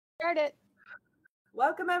Start it.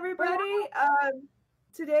 Welcome everybody.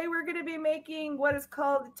 Today we're going to be making what is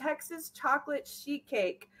called the Texas chocolate sheet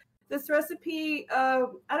cake. This recipe, I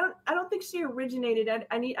don't think she originated.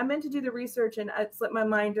 I meant to do the research and it slipped my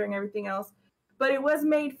mind during everything else. But it was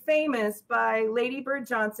made famous by Lady Bird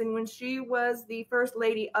Johnson when she was the first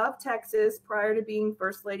lady of Texas prior to being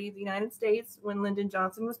first lady of the United States when Lyndon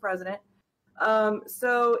Johnson was president.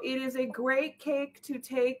 So it is a great cake to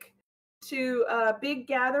take to big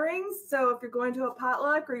gatherings. So if you're going to a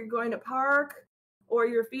potluck or you're going to park or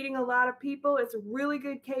you're feeding a lot of people, it's a really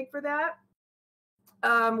good cake for that.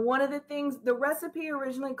 One of the things, the recipe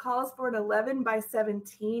originally calls for an 11 by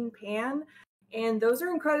 17 pan, and those are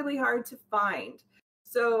incredibly hard to find.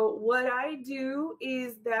 So what I do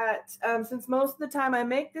is that since most of the time I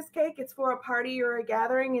make this cake, it's for a party or a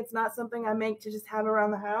gathering. It's not something I make to just have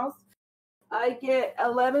around the house. I get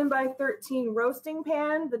 11 by 13 roasting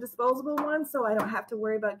pan, the disposable one, so I don't have to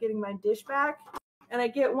worry about getting my dish back. And I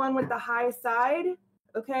get one with the high side,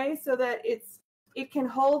 okay, so that it can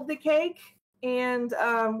hold the cake and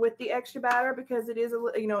with the extra batter, because it is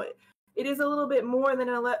it is a little bit more than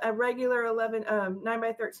a regular 9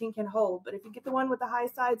 by 13 can hold. But if you get the one with the high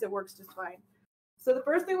sides, it works just fine. So the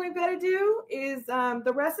first thing we've got to do is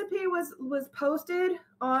the recipe was posted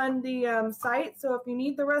on the site. So if you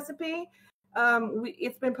need the recipe,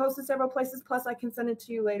 it's been posted several places, plus I can send it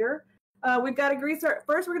to you later. We've got to grease our,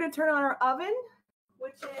 first we're going to turn on our oven,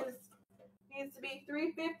 which needs to be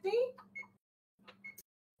 350.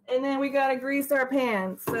 And then we got to grease our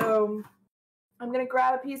pan. So I'm going to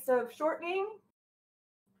grab a piece of shortening.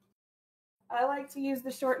 I like to use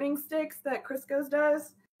the shortening sticks that Crisco's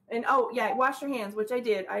does. And oh yeah, wash your hands, which I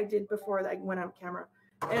did before I went on camera.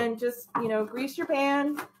 And just, grease your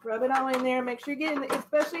pan, rub it all in there. Make sure you get in,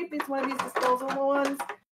 especially if it's one of these disposable ones,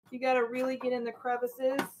 you got to really get in the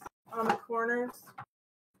crevices on the corners.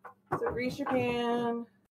 So grease your pan.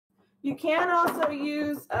 You can also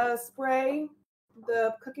use a spray,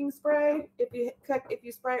 the cooking spray, if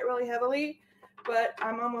you spray it really heavily, but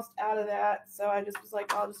I'm almost out of that. So I just was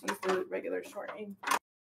like, I'll just use the regular shortening.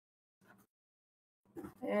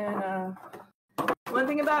 And, one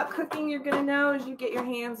thing about cooking you're going to know is you get your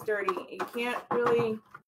hands dirty. You can't really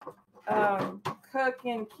cook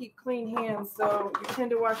and keep clean hands, so you tend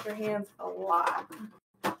to wash your hands a lot.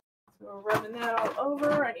 So we're rubbing that all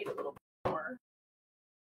over. I need a little bit more.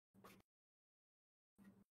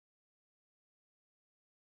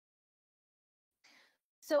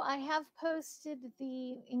 So I have posted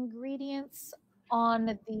the ingredients on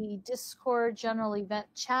the Discord general event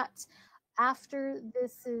chat. After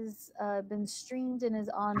this has been streamed and is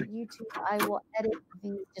on YouTube, I will edit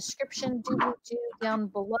the description down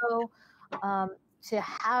below to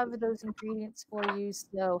have those ingredients for you.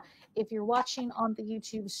 So if you're watching on the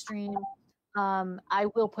YouTube stream, I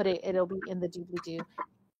will put it, it'll be in the doobly-doo.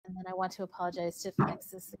 And then I want to apologize to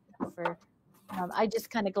Nexus for, I just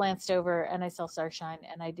kind of glanced over and I saw Starshine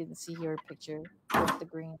and I didn't see your picture with the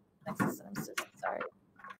green Nexus, and I'm so sorry.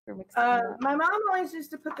 My mom always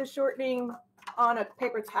used to put the shortening on a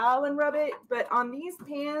paper towel and rub it, but on these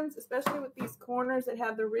pans, especially with these corners that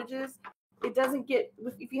have the ridges, it doesn't get,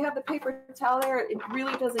 if you have the paper towel there, it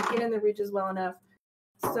really doesn't get in the ridges well enough.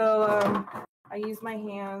 So I use my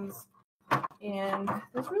hands, and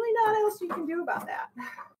there's really not else you can do about that.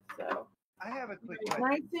 So I have a quick question.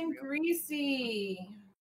 Nice and greasy.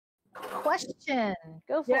 Question.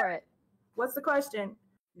 Go for it. What's the question?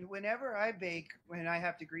 Whenever I bake, when I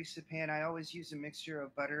have to grease the pan, I always use a mixture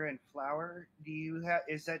of butter and flour.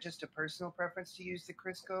 Is that just a personal preference to use the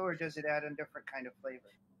Crisco, or does it add a different kind of flavor?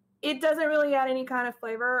 It doesn't really add any kind of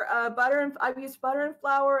flavor. I've used butter and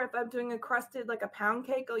flour. If I'm doing a crusted, like a pound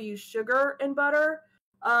cake, I'll use sugar and butter.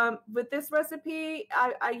 With this recipe,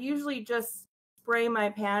 I usually just spray my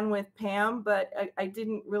pan with Pam, but I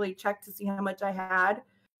didn't really check to see how much I had.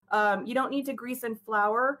 You don't need to grease and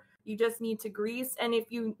flour. You just need to grease. And if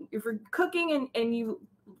you're cooking and you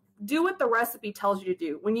do what the recipe tells you to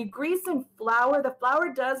do, when you grease and flour, the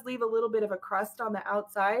flour does leave a little bit of a crust on the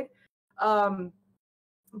outside.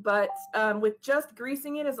 But with just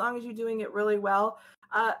greasing it, as long as you're doing it really well,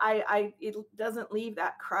 it doesn't leave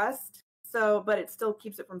that crust. So, but it still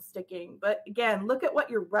keeps it from sticking. But again, look at what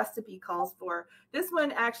your recipe calls for. This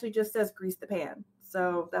one actually just says grease the pan.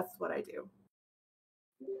 So that's what I do.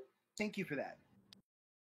 Thank you for that.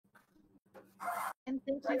 And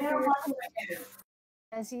thank you for,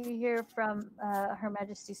 as you hear from Her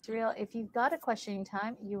Majesty Surreal, if you've got a question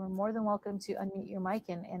time, you are more than welcome to unmute your mic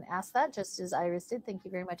and ask that, just as Iris did. Thank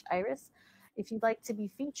you very much, Iris. If you'd like to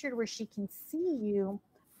be featured where she can see you,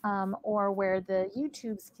 or where the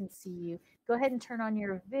YouTubes can see you, go ahead and turn on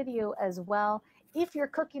your video as well. if you're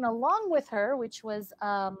cooking along with her, which was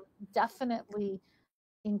definitely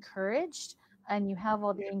encouraged, and you have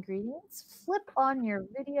all the ingredients, flip on your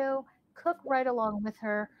video, cook right along with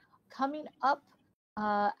her. Coming up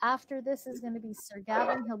after this is going to be Sir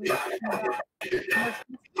Gavin. He'll be talking about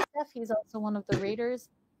more stuff. He's also one of the raiders.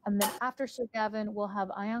 And then after Sir Gavin, we'll have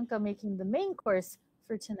Ayanka making the main course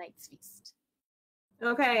for tonight's feast.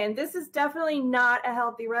 Okay, and this is definitely not a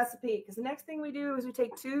healthy recipe because the next thing we do is we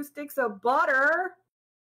take 2 sticks of butter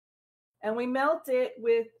and we melt it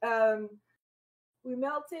with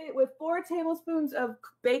 4 tablespoons of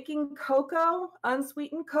baking cocoa,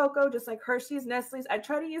 unsweetened cocoa, just like Hershey's, Nestle's. I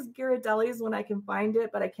try to use Ghirardelli's when I can find it,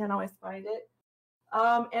 but I can't always find it.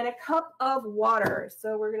 And a cup of water.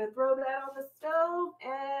 So we're gonna throw that on the stove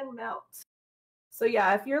and melt. So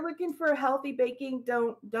yeah, if you're looking for healthy baking,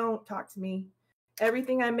 don't talk to me.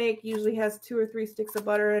 Everything I make usually has 2 or 3 sticks of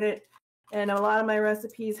butter in it, and a lot of my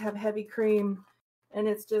recipes have heavy cream, and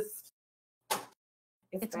it's just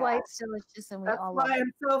it's why it's delicious, and we all love it. That's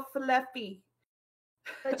why I'm so fluffy.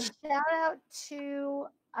 But shout out to,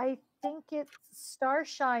 I think it's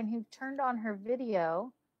Starshine, who turned on her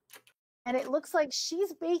video, and it looks like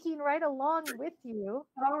she's baking right along with you.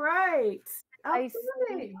 All right. I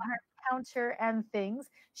see her counter and things.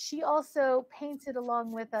 She also painted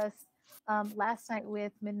along with us last night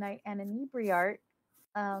with Midnight and Inebriart.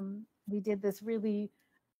 We did this really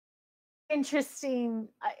interesting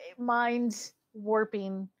mind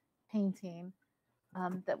warping painting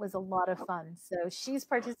that was a lot of fun. So she's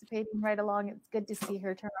participating right along. It's good to see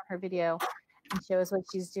her turn on her video and show us what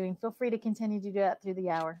she's doing. Feel free to continue to do that through the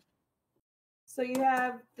hour. So you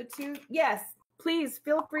have the 2, yes, please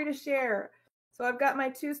feel free to share. So I've got my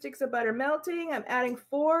 2 sticks of butter melting. I'm adding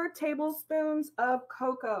 4 tablespoons of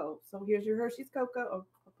cocoa. So here's your Hershey's cocoa. Oh,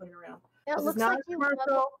 I'll put it around. Now, it looks like you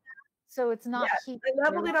leveled, so it's not heat. I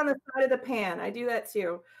leveled it on the side of the pan. I do that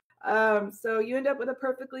too. So you end up with a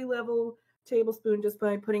perfectly level tablespoon just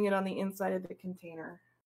by putting it on the inside of the container.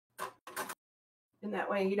 And that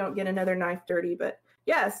way you don't get another knife dirty. But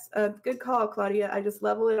yes, good call, Claudia. I just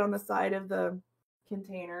level it on the side of the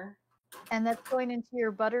container. And that's going into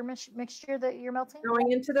your butter mixture that you're melting?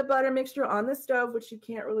 Going into the butter mixture on the stove, which you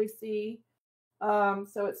can't really see. So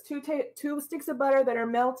it's 2 sticks of butter that are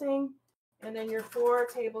melting, and then your 4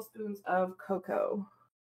 tablespoons of cocoa.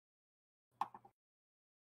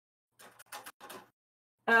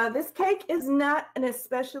 This cake is not an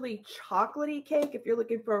especially chocolatey cake. If you're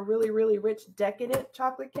looking for a really, really rich, decadent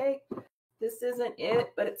chocolate cake, this isn't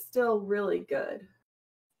it, but it's still really good.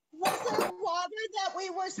 Was there water that we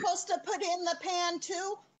were supposed to put in the pan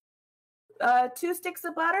too? 2 sticks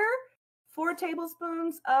of butter, 4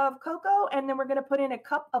 tablespoons of cocoa, and then we're going to put in a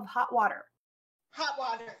cup of hot water. Hot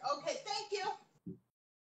water. Okay, thank you.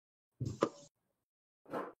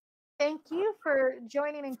 Thank you for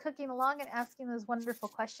joining and cooking along and asking those wonderful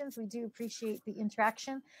questions. We do appreciate the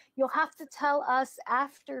interaction. You'll have to tell us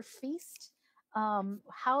after feast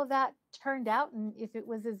how that turned out and if it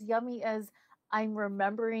was as yummy as I'm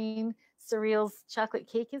remembering Surreal's chocolate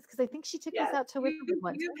cake is, because I think she took us out to Wickerwood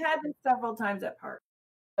once. You've had this several times at Park.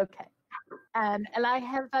 Okay. And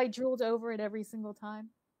I drooled over it every single time.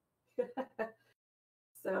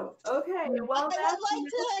 So, okay. Well, I would like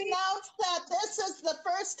to announce that this is the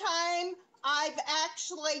first time I've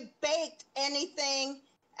actually baked anything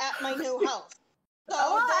at my new house.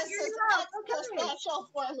 So this is extra special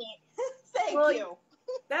for me. Thank you.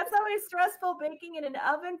 That's always stressful, baking in an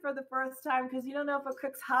oven for the first time, because you don't know if it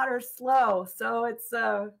cooks hot or slow. So it's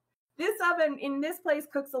this oven in this place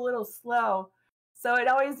cooks a little slow. So it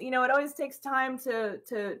always takes time to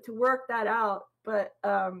work that out. But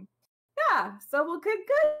yeah, so well, good.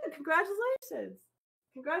 Congratulations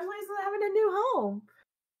on having a new home.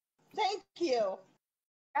 Thank you.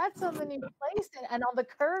 Congrats on the new place and on the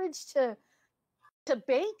courage to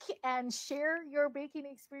bake and share your baking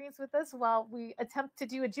experience with us while we attempt to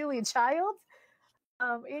do a Julia Child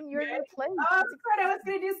in your new place. Oh, that's right. I was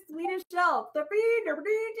going to do Swedish Shelf.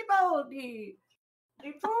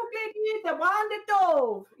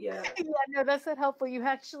 Yeah. Yeah, no, that's not helpful. You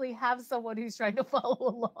actually have someone who's trying to follow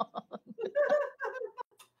along.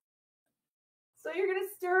 So you're going to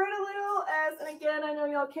stir it a little and again, I know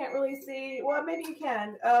y'all can't really see. Well, maybe you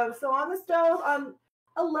can. So on the stove, on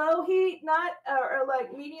a low heat, not or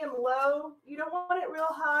like medium low. You don't want it real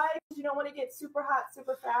high because you don't want to get super hot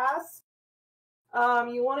super fast.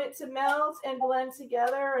 You want it to melt and blend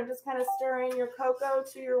together and just kind of stir in your cocoa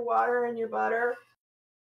to your water and your butter.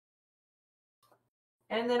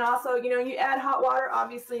 And then also, you add hot water.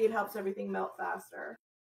 Obviously, it helps everything melt faster.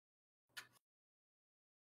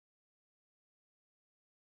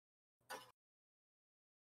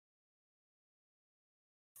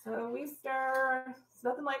 So we stir. It's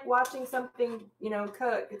nothing like watching something,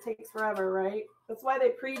 cook. It takes forever, right? That's why they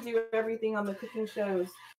pre-do everything on the cooking shows.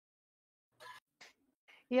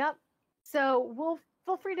 Yep. So we'll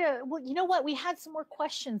feel free to. Well, you know what? We had some more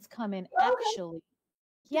questions come in actually.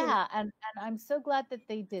 Yeah, and I'm so glad that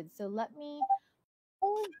they did. So let me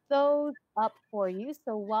pull those up for you.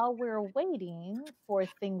 So while we're waiting for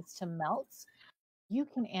things to melt, you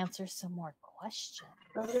can answer some more questions.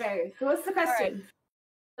 Okay. So what's the question? Right.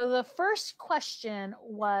 So the first question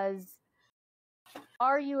was,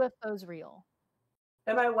 are UFOs real?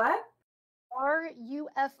 Am I what? Are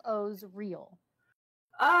UFOs real?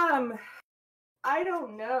 I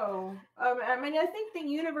don't know. I think the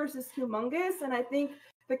universe is humongous, and I think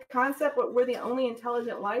the concept that we're the only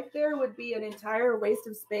intelligent life there would be an entire waste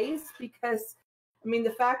of space because,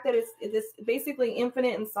 the fact that it's basically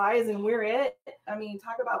infinite in size and we're it.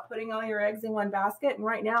 Talk about putting all your eggs in one basket. And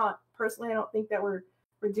right now, personally, I don't think that we're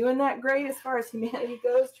doing that great as far as humanity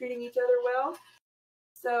goes, treating each other well.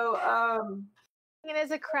 So, and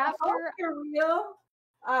as a crafter, I hope they're real.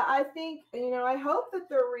 I think, I hope that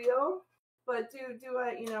they're real. But do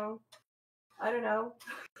I, I don't know.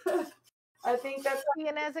 I think that's.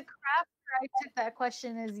 And as a crafter, I took that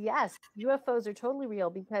question as yes, UFOs are totally real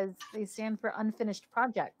because they stand for unfinished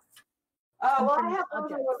projects. Oh, well, I have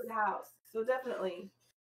those all over the house, so definitely.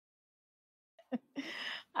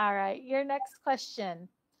 All right, your next question.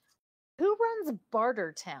 Who runs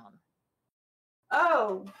Bartertown?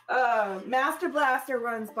 Oh, Master Blaster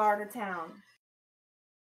runs Bartertown.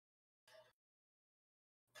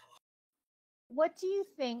 What do you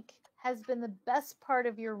think has been the best part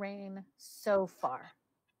of your reign so far?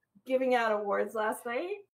 Giving out awards last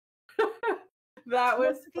night. That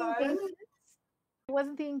was fun.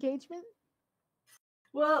 Wasn't the engagement?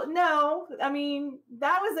 Well, no.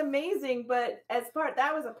 That was amazing, but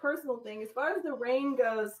that was a personal thing. As far as the reign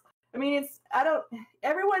goes,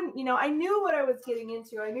 everyone, I knew what I was getting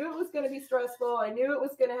into. I knew it was going to be stressful. I knew it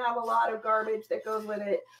was going to have a lot of garbage that goes with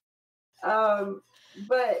it.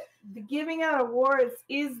 But the giving out awards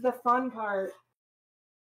is the fun part.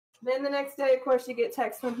 Then the next day, of course, you get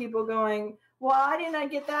texts from people going, why didn't I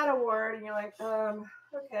get that award? And you're like,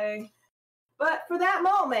 okay. But for that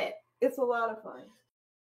moment, it's a lot of fun.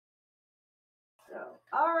 So,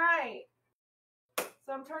 all right.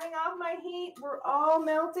 So I'm turning off my heat. We're all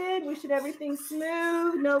melted. We should have everything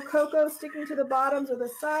smooth. No cocoa sticking to the bottoms or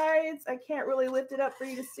the sides. I can't really lift it up for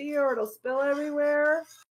you to see or it'll spill everywhere.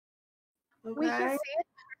 Okay. We can see it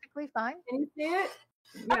perfectly fine. Can you see it?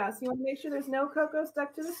 Yeah, so you want to make sure there's no cocoa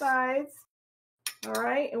stuck to the sides. All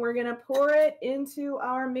right, and we're going to pour it into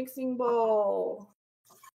our mixing bowl.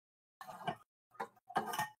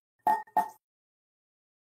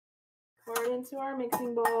 Pour it into our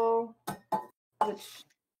mixing bowl. All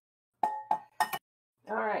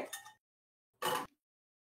right.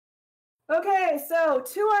 Okay, so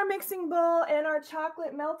to our mixing bowl and our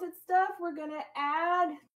chocolate melted stuff, we're going to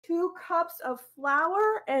add 2 cups of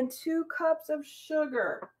flour and 2 cups of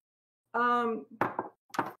sugar.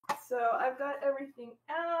 So I've got everything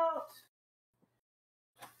out.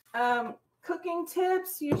 Cooking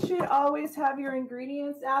tips, you should always have your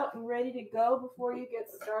ingredients out and ready to go before you get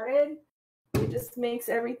started. It just makes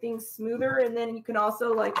everything smoother. And then you can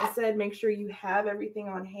also, like I said, make sure you have everything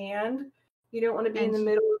on hand. You don't want to be in the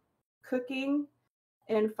middle of cooking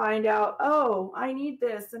and find out, oh, I need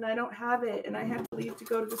this and I don't have it and I have to leave to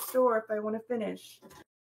go to the store if I want to finish.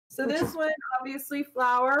 So this one, obviously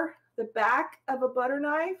flour, the back of a butter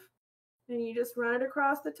knife, and you just run it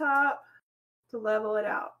across the top to level it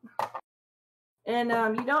out. And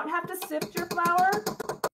you don't have to sift your flour.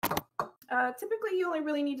 Typically, you only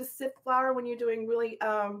really need to sift flour when you're doing really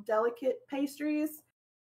delicate pastries.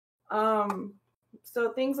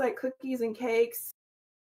 So things like cookies and cakes,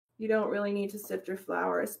 you don't really need to sift your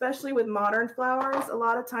flour, especially with modern flours. A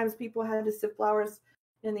lot of times people had to sift flours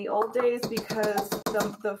in the old days because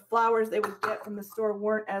the flours they would get from the store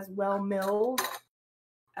weren't as well milled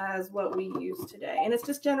as what we use today. And it's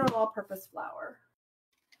just general all-purpose flour.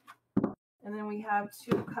 And then we have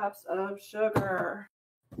 2 cups of sugar.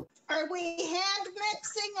 Are we hand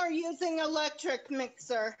mixing or using electric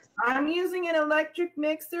mixer? I'm using an electric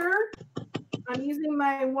mixer. I'm using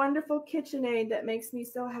my wonderful KitchenAid that makes me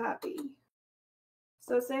so happy.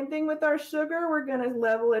 So same thing with our sugar. We're going to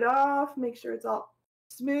level it off, make sure it's all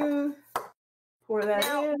smooth. Pour that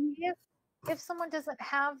in. If someone doesn't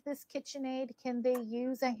have this KitchenAid, can they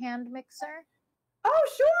use a hand mixer? Oh,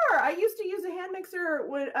 sure. I used to use a hand mixer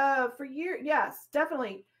for years. Yes,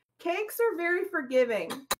 definitely. Cakes are very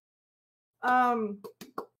forgiving.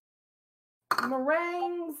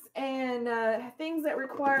 Meringues and things that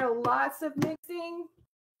require lots of mixing,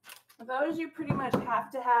 Those you pretty much have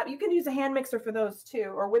to have. You can use a hand mixer for those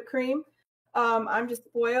too, or whipped cream. I'm just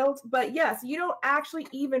spoiled. But yes, you don't actually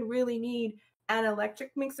even really need an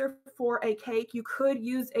electric mixer for a cake. You could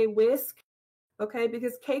use a whisk, okay?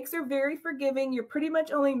 Because cakes are very forgiving. You're pretty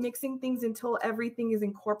much only mixing things until everything is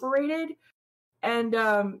incorporated. And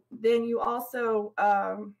then you also,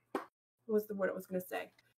 what was the word I was going to say?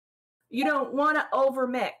 You don't want to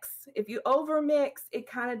overmix. If you overmix, it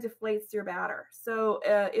kind of deflates your batter. So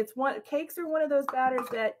cakes are one of those batters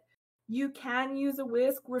that you can use a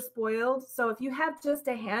whisk. We're spoiled. So if you have just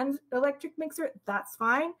a hand electric mixer, that's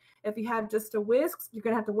fine. If you have just a whisk, you're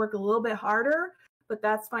going to have to work a little bit harder, but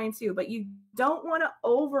that's fine too. But you don't want to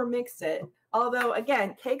overmix it. Although,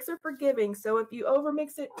 again, cakes are forgiving. So if you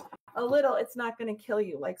overmix it a little, it's not going to kill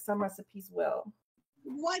you like some recipes will.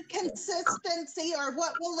 What consistency or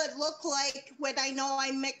what will it look like when I know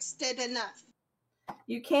I mixed it enough?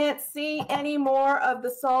 You can't see any more of the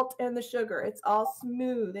salt and the sugar. It's all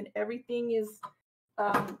smooth and everything is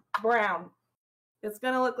brown. It's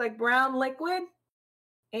going to look like brown liquid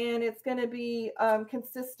and it's going to be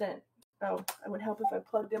consistent. Oh, it would help if I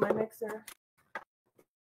plugged in my mixer.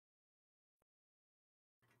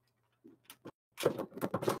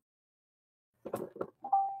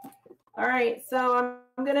 All right, so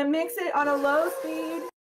I'm going to mix it on a low speed.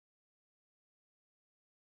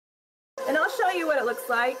 And I'll show you what it looks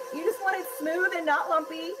like. You just want it smooth and not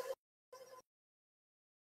lumpy.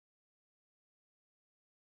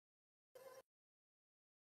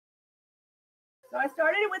 So I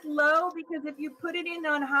started it with low because if you put it in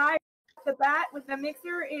on high off the bat with the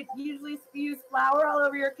mixer, it usually spews flour all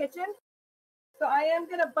over your kitchen. So I am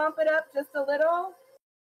going to bump it up just a little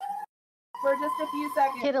for just a few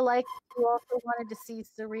seconds. Kid alike, who also wanted to see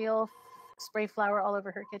Surreal spray flour all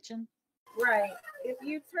over her kitchen. Right. If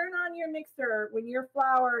you turn on your mixer when your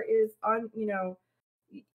flour is on,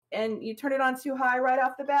 and you turn it on too high right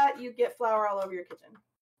off the bat, you get flour all over your kitchen.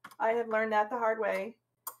 I have learned that the hard way.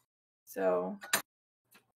 So,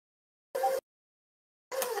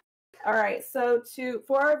 all right. So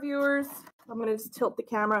for our viewers, I'm going to just tilt the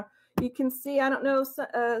camera. You can see, I don't know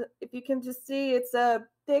if you can just see, it's a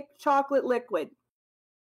thick chocolate liquid.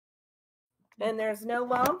 And there's no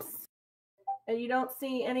lumps. And you don't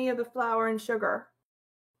see any of the flour and sugar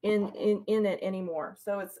in it anymore.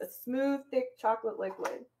 So it's a smooth, thick chocolate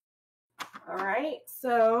liquid. All right.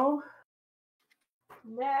 So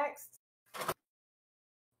next,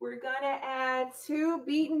 we're going to add 2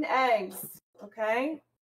 beaten eggs. Okay.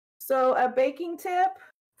 So a baking tip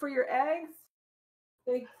for your eggs.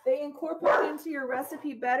 They incorporate into your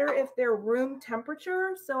recipe better if they're room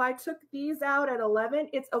temperature. So I took these out at 11.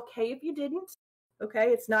 It's okay if you didn't. Okay,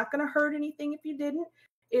 it's not going to hurt anything if you didn't.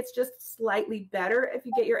 It's just slightly better if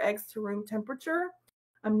you get your eggs to room temperature.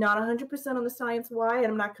 I'm not 100% on the science why, and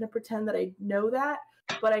I'm not going to pretend that I know that,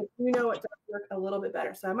 but I do know it does work a little bit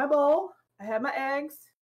better. So I have my bowl. I have my eggs.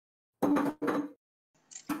 I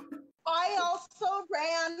also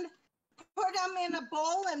put them in a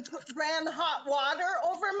bowl and ran hot water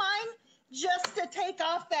over mine just to take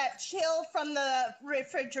off that chill from the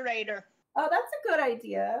refrigerator. Oh, that's a good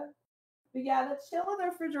idea. But yeah, the chill of the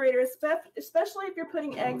refrigerator, especially if you're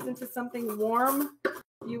putting eggs into something warm,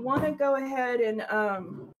 you want to go ahead and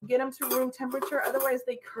get them to room temperature. Otherwise,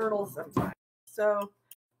 they curdle sometimes. So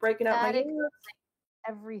breaking up my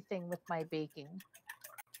everything with my baking.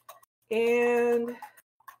 And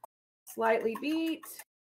slightly beat.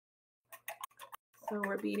 So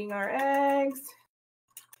we're beating our eggs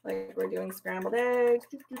like we're doing scrambled eggs.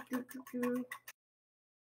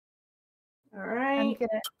 All right. I'm going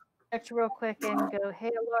to check real quick and go,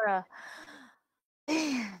 hey, Laura. Put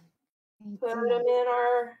them in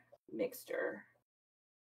our mixture.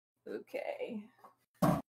 Okay.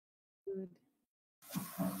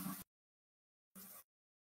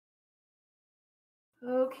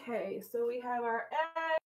 Okay, so we have our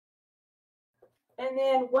eggs. And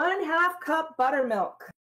then 1/2 cup buttermilk.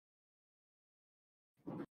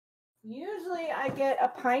 Usually I get a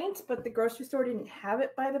pint, but the grocery store didn't have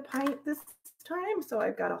it by the pint this time. So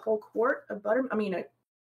I've got a whole quart of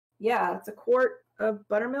it's a quart of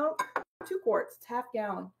buttermilk. 2 quarts, it's 1/2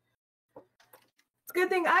 gallon. It's a good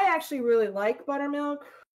thing I actually really like buttermilk.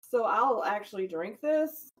 So I'll actually drink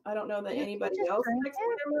this. I don't know that anybody else likes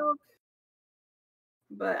buttermilk.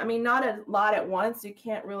 But I mean, not a lot at once. You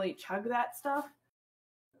can't really chug that stuff.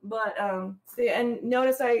 But see, and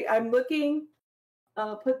notice I'm looking,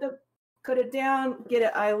 put it down, get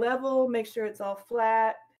it eye level, make sure it's all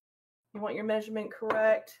flat. You want your measurement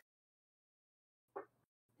correct.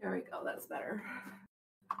 There we go, that's better.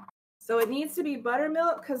 So it needs to be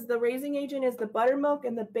buttermilk because the raising agent is the buttermilk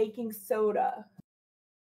and the baking soda.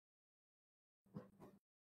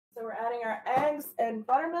 So we're adding our eggs and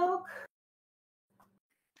buttermilk,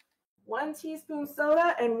 1 teaspoon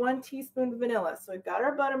soda, and 1 teaspoon vanilla. So we've got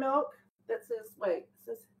our buttermilk. That says, wait, it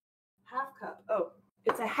says half cup. Oh,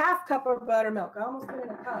 it's a half cup of buttermilk. I almost put in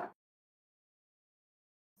a cup.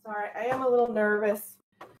 Sorry, I am a little nervous.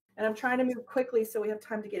 And I'm trying to move quickly so we have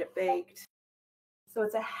time to get it baked. So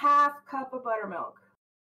it's a half cup of buttermilk.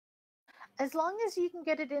 As long as you can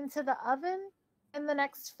get it into the oven in the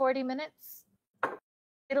next 40 minutes,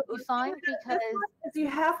 it'll be fine because you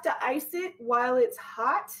have to ice it while it's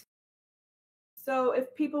hot. So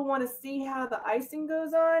if people want to see how the icing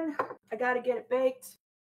goes on, I got to get it baked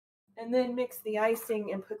and then mix the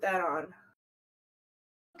icing and put that on.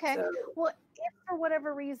 Okay. So, well, if for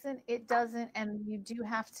whatever reason it doesn't and you do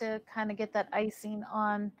have to kind of get that icing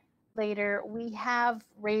on later, we have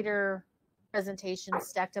Raider presentations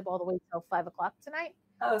stacked up all the way till 5 o'clock tonight.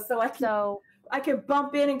 Oh, so I can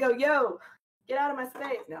bump in and go, yo, get out of my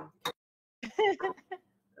space. No.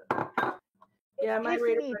 Yeah, my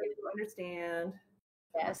Raider friends will understand.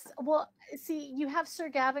 Yes. Well, see, you have Sir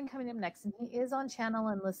Gavin coming up next, and he is on channel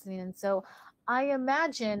and listening. And so I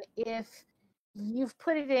imagine if you've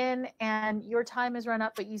put it in and your time is run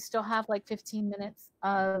up, but you still have like 15 minutes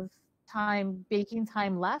of baking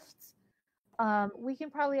time left, we can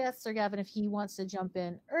probably ask Sir Gavin if he wants to jump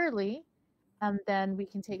in early, and then we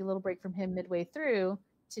can take a little break from him midway through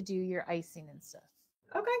to do your icing and stuff.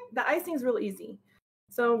 Okay, the icing is real easy.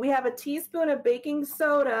 So we have a teaspoon of baking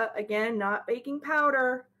soda, again, not baking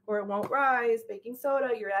powder, or it won't rise. Baking soda,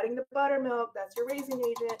 you're adding the buttermilk, that's your raising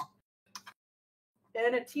agent.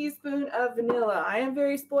 And a teaspoon of vanilla. I am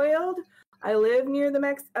very spoiled. I live near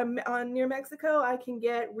near Mexico. I can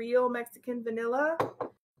get real Mexican vanilla.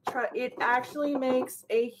 It actually makes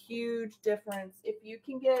a huge difference. If you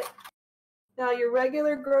can get, now your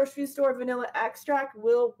regular grocery store vanilla extract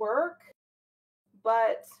will work,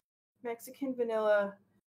 but Mexican vanilla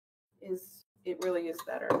it really is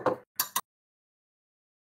better.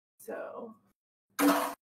 So,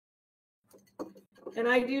 and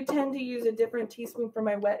I do tend to use a different teaspoon for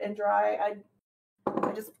my wet and dry. I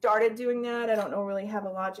just started doing that. I don't really have a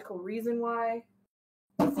logical reason why.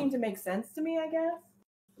 It seemed to make sense to me, I guess.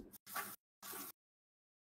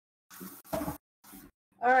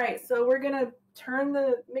 All right, so we're gonna turn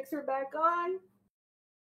the mixer back on.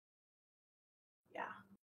 Yeah.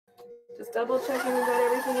 Just double checking we've got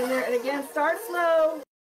everything in there. And again, start slow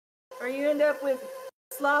or you end up with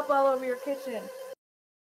slop all over your kitchen.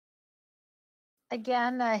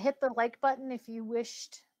 Again, hit the like button if you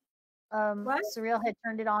wished. Surreal had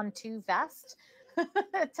turned it on too fast.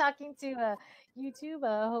 Talking to YouTube,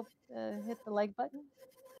 hope hit the like button.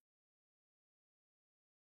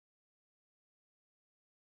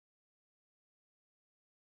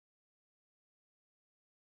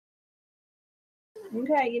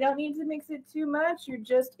 Okay, you don't need to mix it too much. You're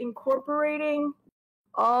just incorporating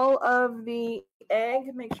all of the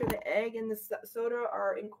egg. Make sure the egg and the soda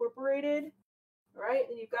are incorporated. All right,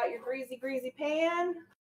 then you've got your greasy pan.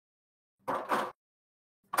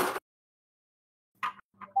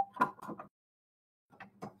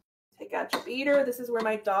 Take out your beater. This is where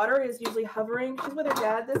my daughter is usually hovering. She's with her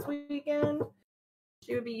dad this weekend.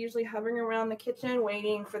 She would be usually hovering around the kitchen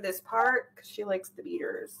waiting for this part because she likes the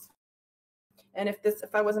beaters. And if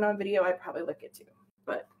I wasn't on video, I'd probably lick it too.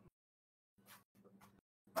 But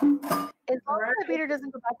as long as the beater doesn't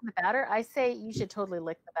go back in the batter, I say you should totally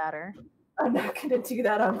lick the batter. I'm not going to do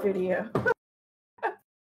that on video.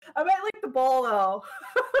 I might lick the bowl though.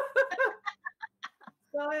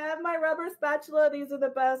 So I have my rubber spatula. These are the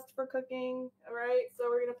best for cooking. All right. So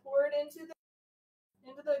we're going to pour it into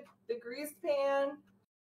the greased pan.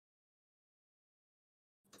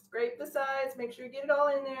 Scrape the sides. Make sure you get it all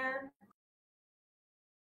in there.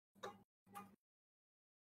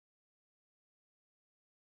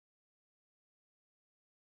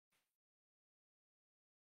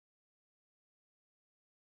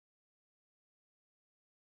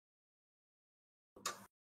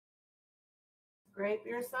 Scrape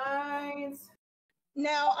your sides.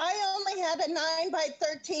 Now, I only had a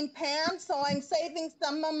 9x13 pan, so I'm saving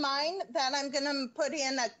some of mine that I'm going to put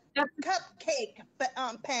in a cupcake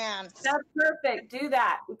pan. That's perfect. Do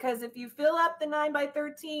that, because if you fill up the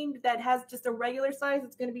 9x13 that has just a regular size,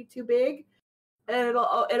 it's going to be too big, and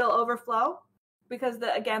it'll overflow. Because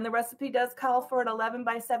the recipe does call for an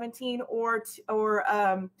 11x17 or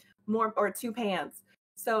 2 pans.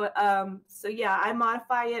 So yeah, I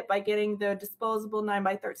modify it by getting the disposable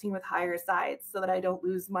 9x13 with higher sides so that I don't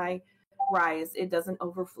lose my rise. It doesn't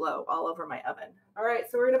overflow all over my oven. All right,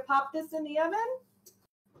 so we're going to pop this in the oven.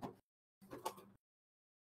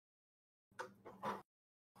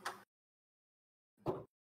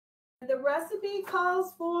 recipe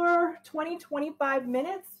calls for 20-25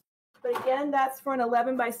 minutes, but again, that's for an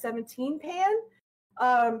 11 by 17 pan.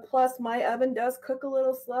 Plus my oven does cook a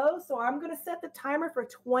little slow, so I'm gonna set the timer for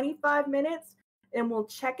 25 minutes and we'll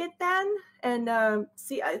check it then and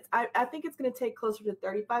see. I think it's gonna take closer to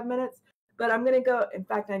 35 minutes, but I'm gonna go, in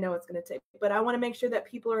fact, I know it's gonna take, but I wanna make sure that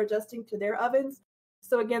people are adjusting to their ovens.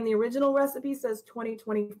 So again, the original recipe says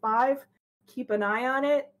 20-25. Keep an eye on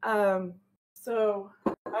it. So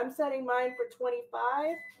I'm setting mine for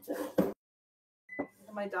 25.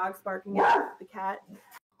 My dog's barking at the cat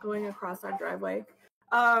going across our driveway.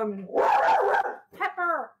 Pepper,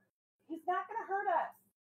 he's not gonna hurt us.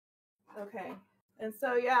 Okay, and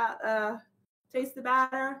so yeah, taste the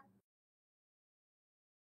batter.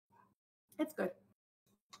 It's good.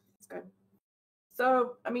 It's good.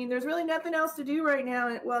 So I mean, there's really nothing else to do right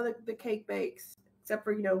now while the cake bakes, except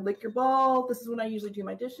for, you know, lick your bowl. This is when I usually do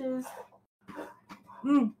my dishes.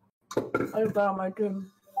 I just got on my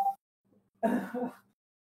chin.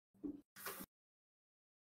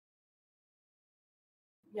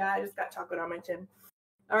 Yeah, I just got chocolate on my chin.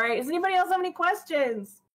 All right, does anybody else have any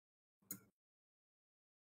questions?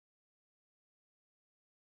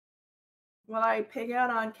 While I pig out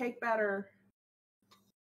on cake batter.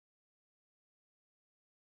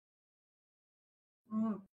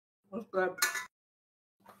 That's good.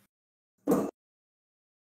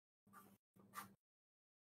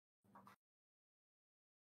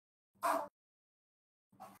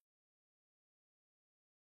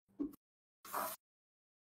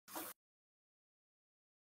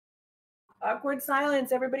 Awkward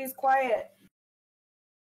silence. Everybody's quiet.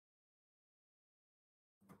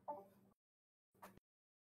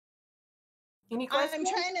 Any questions? I'm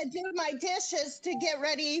trying to do my dishes to get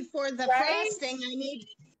ready for the Right? frosting. I need.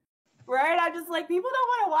 Right? I'm just like, people don't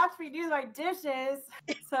want to watch me do my dishes.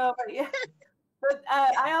 So, yeah. But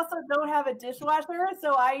I also don't have a dishwasher,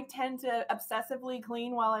 so I tend to obsessively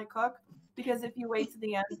clean while I cook, because if you wait to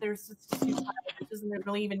the end, there's just too much dishes and there's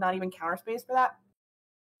really not even counter space for that.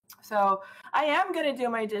 So I am going to do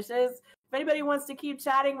my dishes. If anybody wants to keep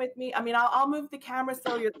chatting with me, I mean, I'll move the camera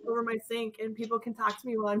so you're over my sink and people can talk to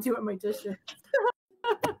me while I'm doing my dishes.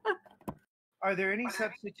 Are there any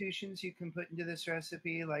substitutions you can put into this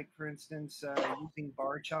recipe? Like, for instance, using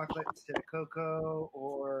bar chocolate instead of cocoa,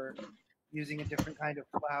 or using a different kind of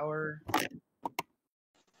flour?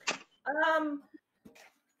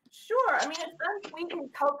 Sure. I mean, it's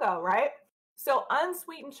unsweetened cocoa, right? So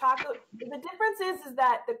unsweetened chocolate, the difference is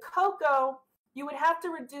that the cocoa, you would have to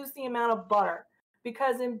reduce the amount of butter,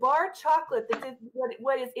 because in bar chocolate,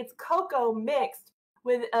 it's cocoa mixed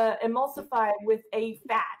with emulsified with a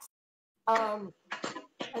fat. And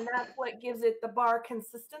that's what gives it the bar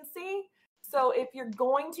consistency. So if you're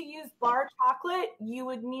going to use bar chocolate, you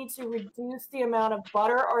would need to reduce the amount of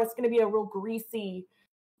butter, or it's going to be a real greasy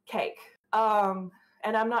cake. And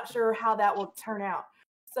I'm not sure how that will turn out.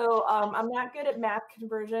 So I'm not good at math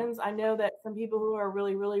conversions. I know that some people who are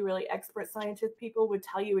really, really, really expert scientist people would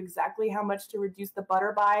tell you exactly how much to reduce the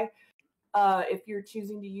butter by if you're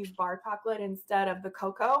choosing to use bar chocolate instead of the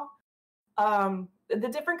cocoa. The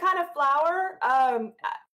different kind of flour,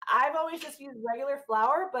 I've always just used regular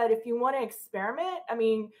flour, but if you want to experiment, I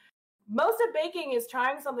mean, most of baking is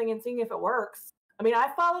trying something and seeing if it works. I mean, I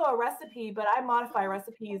follow a recipe, but I modify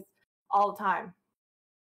recipes all the time.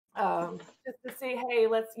 Just to see, hey,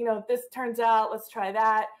 let's, if this turns out, let's try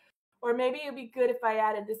that. Or maybe it'd be good if I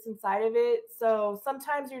added this inside of it. So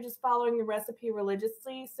sometimes you're just following the recipe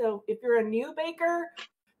religiously. So if you're a new baker,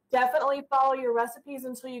 definitely follow your recipes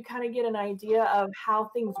until you kind of get an idea of how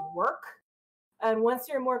things work. And once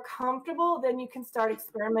you're more comfortable, then you can start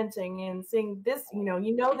experimenting and seeing this,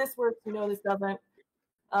 this works, this doesn't.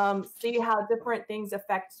 See how different things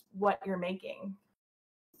affect what you're making.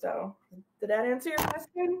 So did that answer your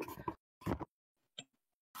question?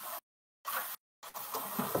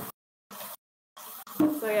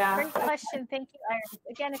 So yeah. Great question. Thank you, Iris.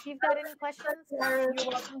 Again, if you've got any questions, you're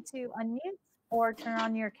welcome to unmute or turn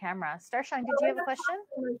on your camera. Starshine, did you have a question?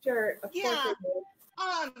 Sure. Yeah.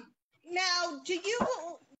 Now, do you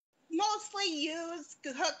mostly use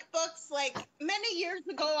cookbooks? Like many years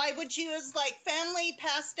ago, I would use like family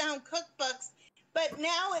passed down cookbooks, but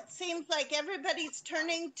now it seems like everybody's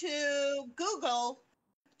turning to Google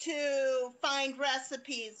to find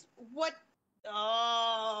recipes.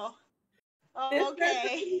 This Okay.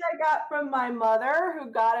 recipe I got from my mother, who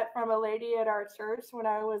got it from a lady at our church when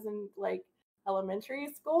I was in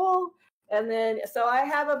elementary school. And then, so I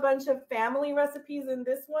have a bunch of family recipes in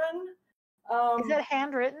this one. Is it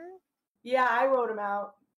handwritten? Yeah, I wrote them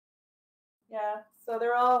out. Yeah, so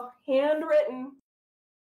they're all handwritten.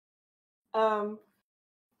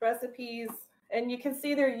 recipes, and you can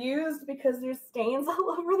see they're used because there's stains all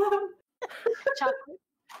over them. Chocolate.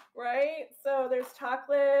 Right? So there's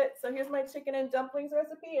chocolate. So here's my chicken and dumplings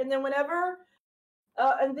recipe. And then whenever,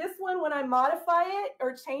 and this one, when I modify it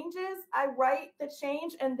or changes, I write the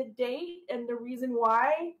change and the date and the reason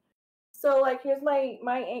why. So like, here's my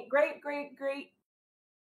great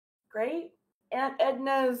Aunt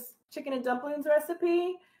Edna's chicken and dumplings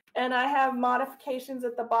recipe. And I have modifications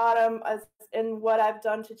at the bottom as in what I've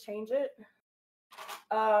done to change it.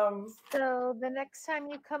 So the next time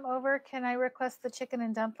you come over, can I request the chicken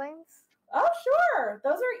and dumplings? Oh, sure.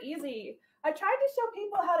 Those are easy. I tried to show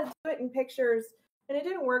people how to do it in pictures, and it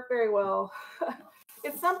didn't work very well.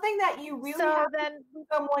 It's something that you really have to see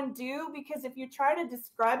someone do, because if you try to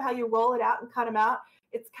describe how you roll it out and cut them out,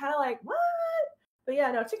 it's kind of like, what? But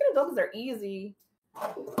yeah, no, chicken and dumplings are easy.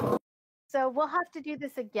 So we'll have to do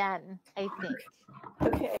this again, I think.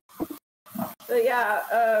 Okay. But yeah,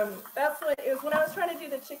 that's what it was when I was trying to do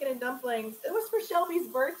the chicken and dumplings. It was for Shelby's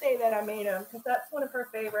birthday that I made them, because that's one of her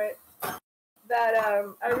favorites. That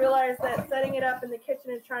I realized that setting it up in the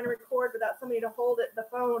kitchen and trying to record without somebody to hold it, the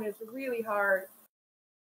phone, is really hard.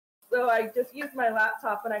 So I just used my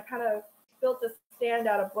laptop, and I kind of built a stand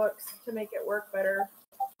out of books to make it work better.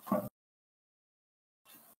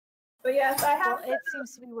 But yes, I have. Well, it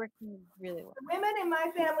seems to be working really well. Women in my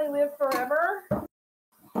family live forever.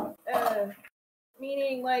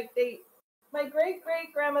 Meaning, like, my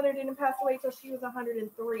great-great-grandmother didn't pass away till she was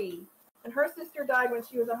 103, and her sister died when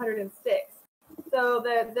she was 106. So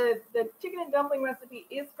the chicken and dumpling recipe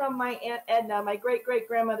is from my Aunt Edna, my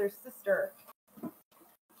great-great-grandmother's sister.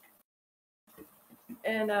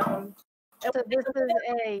 And so this is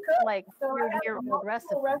a like 30-year-old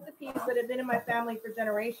recipe. Recipes that have been in my family for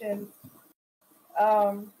generations.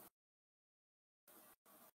 And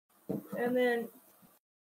then.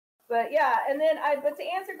 But yeah, and then but to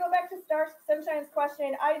go back to Sunshine's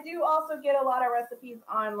question, I do also get a lot of recipes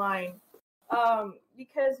online,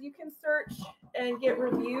 because you can search and get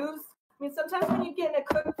reviews. I mean, sometimes when you get in a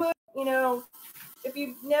cookbook, you know, if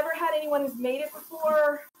you've never had anyone who's made it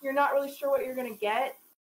before, you're not really sure what you're going to get.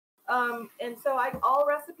 And so All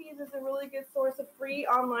Recipes is a really good source of free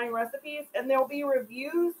online recipes, and there'll be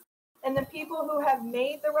reviews, and the people who have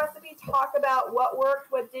made the recipe talk about what worked,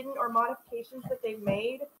 what didn't, or modifications that they've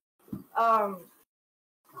made.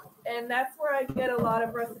 And that's where I get a lot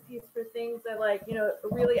of recipes for things that, like, you know,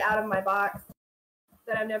 really out of my box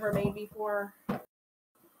that I've never made before.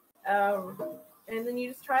 And then you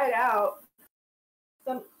just try it out.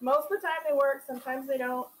 Most of the time they work, sometimes they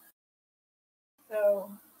don't.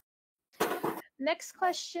 So. Next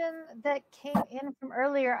question that came in from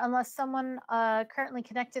earlier, unless someone currently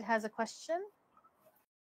connected has a question.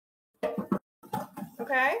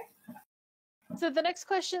 Okay. So the next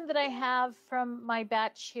question that I have from my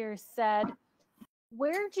batch here said,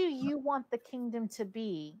 where do you want the kingdom to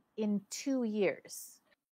be in 2 years?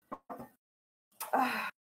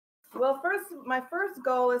 Well, my first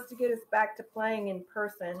goal is to get us back to playing in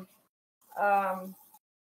person.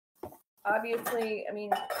 Obviously, I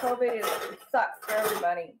mean, COVID sucks for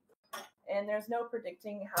everybody, and there's no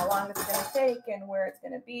predicting how long it's going to take and where it's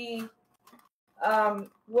going to be.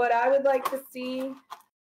 What I would like to see,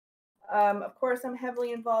 of course, I'm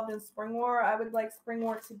heavily involved in Spring War. I would like Spring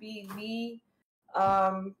War to be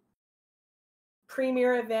the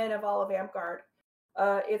premier event of all of Amtgard.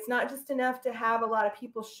 It's not just enough to have a lot of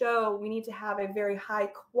people show. We need to have a very high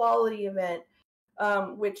quality event,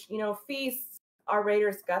 which, you know, feasts, our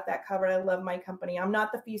Raiders got that covered. I love my company. I'm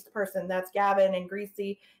not the feast person. That's Gavin and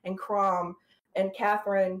Greasy and Crom and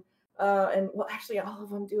Catherine. And well, actually all of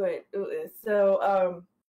them do it. So,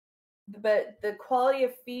 but the quality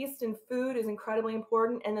of feast and food is incredibly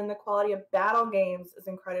important. And then the quality of battle games is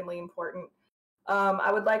incredibly important.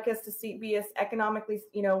 I would like us to be as economically,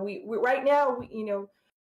 you know, we right now, you know,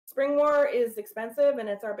 Spring War is expensive and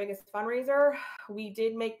it's our biggest fundraiser. We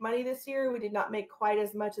did make money this year. We did not make quite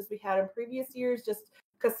as much as we had in previous years, just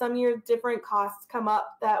because some years different costs come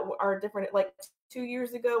up that are different. Like 2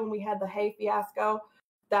 years ago when we had the hay fiasco,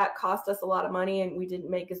 that cost us a lot of money and we didn't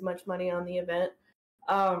make as much money on the event.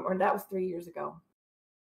 Or that was 3 years ago.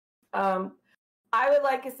 I would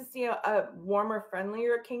like us to see a warmer,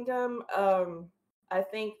 friendlier kingdom. I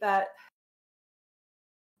think that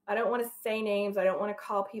I don't want to say names. I don't want to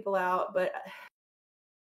call people out, but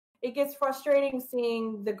it gets frustrating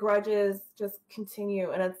seeing the grudges just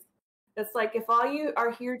continue. And it's like, if all you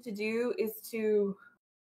are here to do is to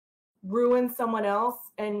ruin someone else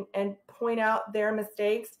and point out their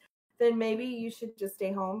mistakes, then maybe you should just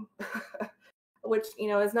stay home, which, you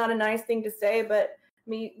know, is not a nice thing to say, but I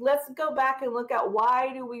mean, let's go back and look at,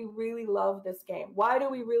 why do we really love this game? Why do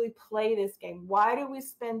we really play this game? Why do we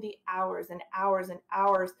spend the hours and hours and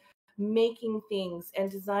hours making things and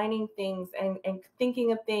designing things and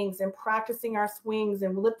thinking of things and practicing our swings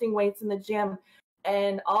and lifting weights in the gym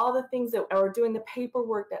and all the things that are doing the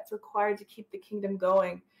paperwork that's required to keep the kingdom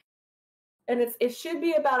going? And it should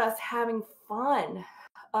be about us having fun.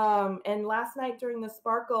 And last night during the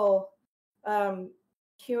Sparkle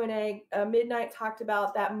Q&A, Midnight talked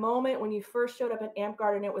about that moment when you first showed up at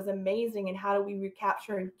Amtgard and it was amazing, and how do we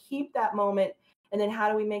recapture and keep that moment, and then how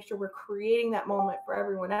do we make sure we're creating that moment for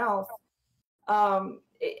everyone else.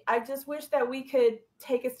 I just wish that we could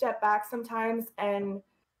take a step back sometimes and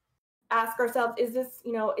ask ourselves, is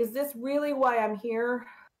this really why I'm here?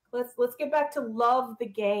 Let's get back to love the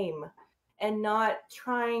game and not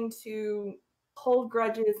trying to hold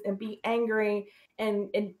grudges and be angry and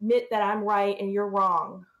admit that I'm right and you're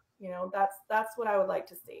wrong. That's what I would like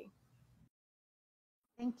to see.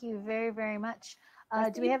 Thank you very, very much.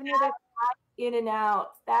 Do we have any other? In and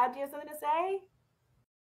out. Thad, do you have something to say?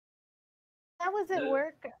 That was at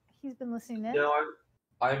work. He's been listening in. No,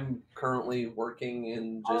 I'm currently working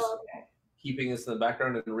and just keeping this in the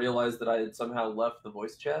background, and realized that I had somehow left the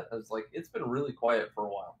voice chat. I was like, it's been really quiet for a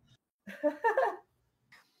while.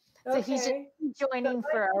 So he's just joining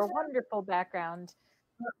for our wonderful background.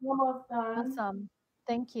 Almost done. Awesome.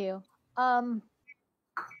 Thank you.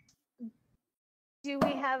 Do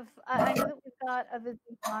we have, I know that we've got a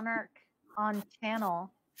visiting monarch on channel,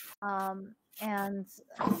 and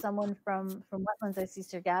someone from Wetlands. I see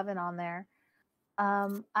Sir Gavin on there.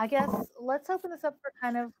 I guess let's open this up for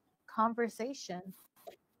kind of conversation.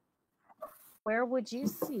 Where would you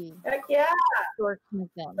see? Heck yeah. Your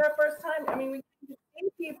kingdom? It's our first time. I mean, we can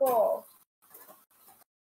see people.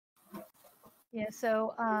 Yeah,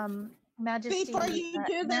 so Majesty. Before you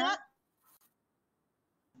do that,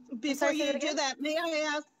 may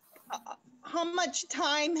I ask how much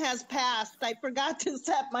time has passed? I forgot to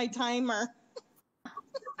set my timer.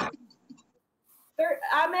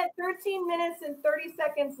 I'm at 13 minutes and 30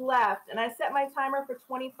 seconds left, and I set my timer for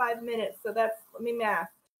 25 minutes. So that's, let me math.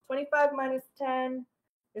 25 minus 10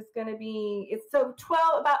 is going to be, about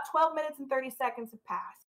 12 minutes and 30 seconds have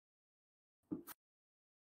passed.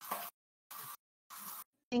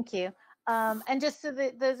 Thank you. And just so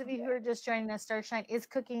that those of you who are just joining us, Starshine is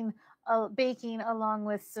baking along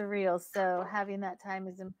with Surreal, so having that time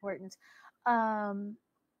is important.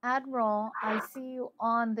 Admiral, I see you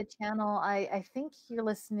on the channel. I think you're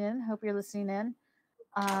listening. Hope you're listening in.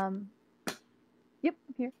 Yep,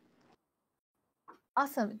 I'm here.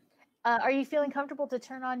 Awesome. Are you feeling comfortable to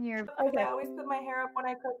turn on your? Okay. I always put my hair up when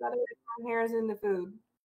I cook. Otherwise, my hair is in the food.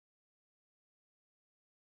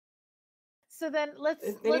 So then let's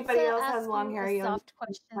anybody else ask has long hair, a soft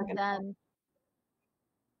question then.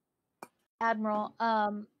 Admiral,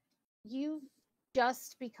 you've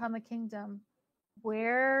just become a kingdom.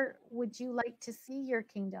 Where would you like to see your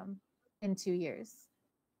kingdom in 2 years?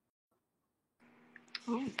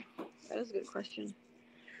 Oh, that is a good question.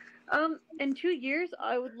 In 2 years,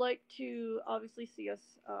 I would like to obviously see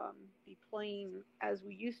us be playing as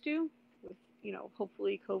we used to, with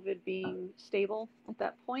hopefully COVID being stable at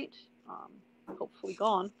that point, hopefully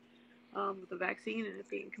gone, with the vaccine and it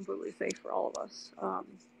being completely safe for all of us.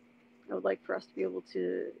 I would like for us to be able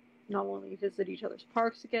to not only visit each other's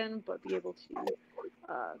parks again, but be able to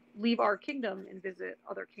leave our kingdom and visit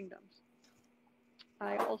other kingdoms.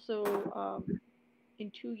 I also,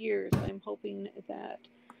 in 2 years, I'm hoping that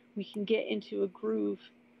we can get into a groove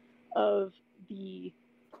of the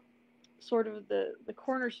sort of the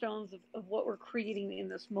cornerstones of what we're creating in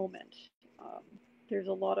this moment. There's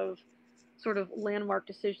a lot of sort of landmark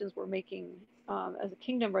decisions we're making as a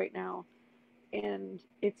kingdom right now, and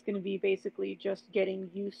it's going to be basically just getting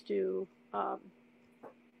used to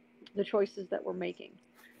the choices that we're making,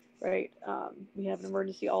 right? We have an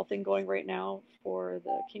emergency all thing going right now for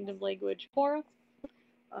the kingdom language fora.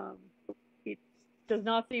 It does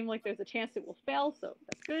not seem like there's a chance it will fail, so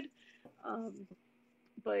that's good.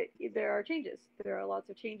 But there are changes. There are lots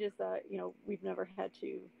of changes that we've never had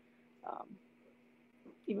to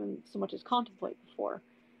even so much as contemplate before.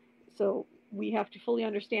 So we have to fully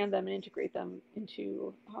understand them and integrate them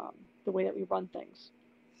into the way that we run things.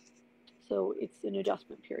 So it's an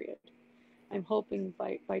adjustment period. I'm hoping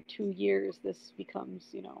by 2 years this becomes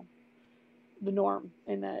the norm,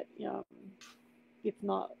 and that it's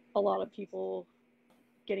not a lot of people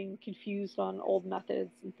getting confused on old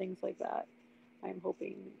methods and things like that. I'm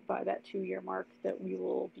hoping by that 2-year mark that we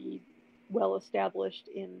will be well established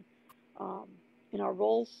in our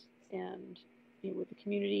roles and with the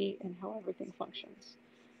community and how everything functions.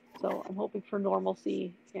 So I'm hoping for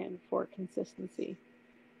normalcy and for consistency.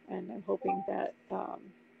 And I'm hoping that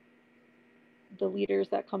the leaders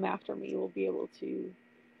that come after me will be able to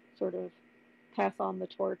sort of pass on the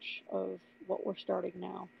torch of what we're starting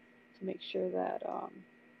now to make sure that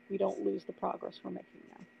we don't lose the progress we're making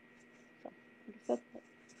now. So I guess that's it.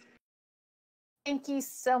 Thank you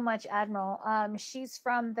so much, Admiral. She's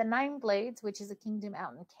from the Nine Blades, which is a kingdom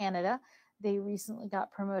out in Canada. They recently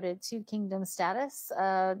got promoted to kingdom status.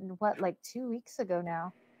 Like 2 weeks ago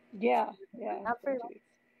now? Yeah. Not very long.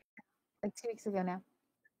 Like 2 weeks ago now.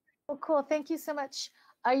 Well, cool. Thank you so much.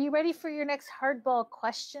 Are you ready for your next hardball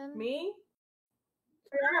question? Me?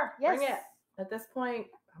 Sure. Yes. Bring it. At this point,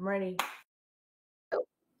 I'm ready.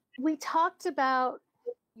 We talked about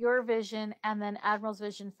your vision and then Admiral's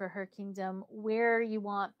vision for her kingdom, where you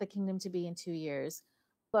want the kingdom to be in 2 years.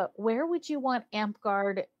 But where would you want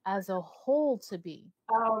Amtgard as a whole to be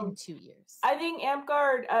in 2 years? I think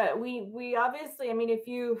Amtgard, we obviously, I mean,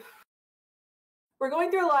 we're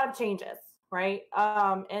going through a lot of changes, right?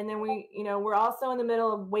 And then we're also in the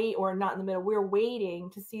middle of we're waiting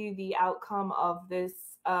to see the outcome of this,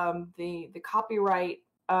 the copyright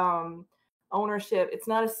ownership. It's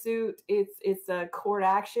not a suit, it's a court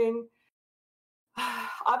action.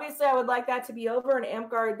 Obviously, I would like that to be over and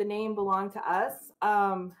Amtgard, the name, belong to us.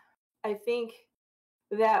 I think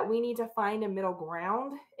that we need to find a middle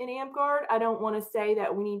ground in Amtgard. I don't want to say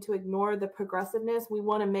that we need to ignore the progressiveness. We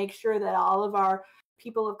want to make sure that all of our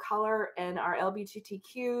people of color and our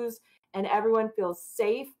LGBTQs and everyone feels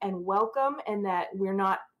safe and welcome, and that we're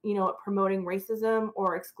not, promoting racism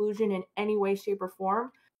or exclusion in any way, shape, or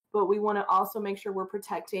form. But we want to also make sure we're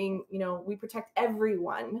protecting, we protect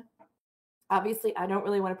everyone. Obviously, I don't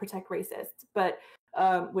really want to protect racists, but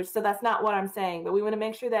so that's not what I'm saying. But we want to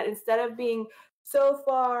make sure that instead of being so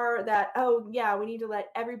far that, oh yeah, we need to let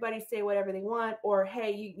everybody say whatever they want, or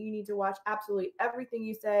hey, you need to watch absolutely everything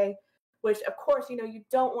you say, which of course, you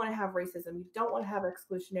don't want to have racism, you don't want to have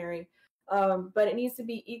exclusionary, but it needs to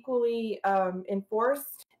be equally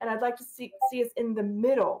enforced. And I'd like to see us in the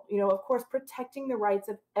middle, of course, protecting the rights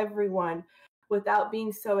of everyone without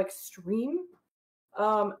being so extreme.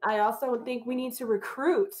 I also think we need to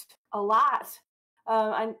recruit a lot.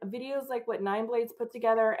 Videos like what Nine Blades put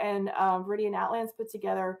together and Viridian Outlands put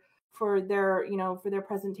together for their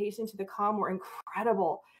presentation to the com were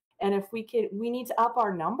incredible. And if we need to up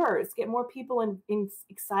our numbers, get more people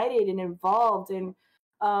excited and involved, and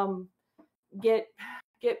get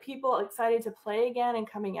people excited to play again and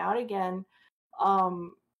coming out again.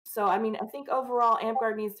 So I mean, I think overall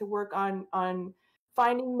Amtgard needs to work on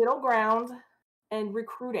finding middle ground and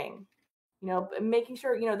recruiting, making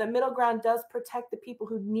sure, the middle ground does protect the people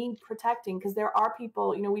who need protecting, because there are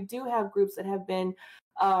people, we do have groups that have been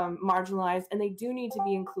marginalized and they do need to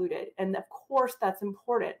be included. And of course that's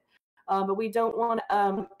important. But we don't want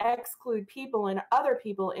to exclude people and other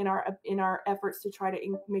people in our efforts to try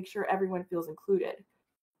to make sure everyone feels included.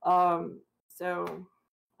 So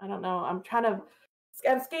I don't know. I'm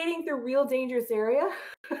skating through real dangerous area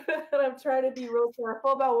and I'm trying to be real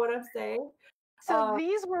careful about what I'm saying. So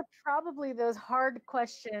these were probably those hard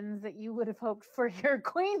questions that you would have hoped for your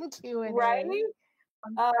Queen Q&A right?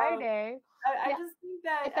 On Friday. I just think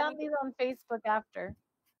that I found these on Facebook after.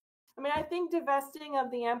 I mean, I think divesting of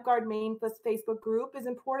the Amtgard main Facebook group is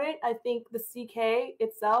important. I think the CK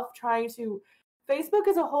itself Facebook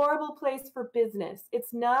is a horrible place for business.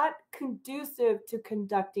 It's not conducive to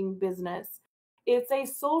conducting business. It's a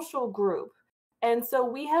social group. And so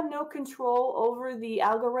we have no control over the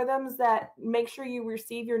algorithms that make sure you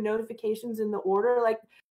receive your notifications in the order. Like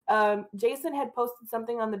Jason had posted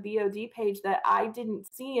something on the BOD page that I didn't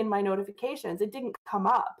see in my notifications. It didn't come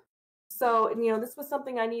up. So, this was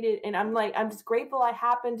something I needed. And I'm just grateful I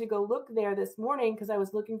happened to go look there this morning because I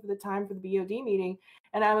was looking for the time for the BOD meeting.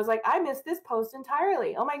 And I was like, I missed this post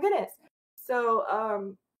entirely. Oh my goodness.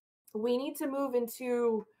 So we need to move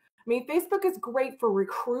into, Facebook is great for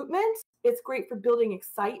recruitment. It's great for building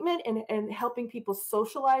excitement and helping people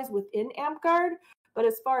socialize within Amtgard. But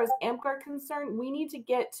as far as Amtgard concerned, we need to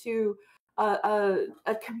get to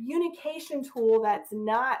a communication tool that's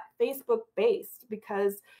not Facebook based,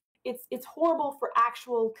 because it's horrible for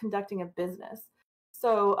actual conducting of business.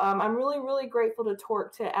 So I'm really, really grateful to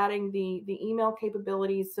Torque to adding the email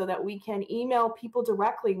capabilities so that we can email people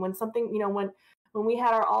directly when something, when we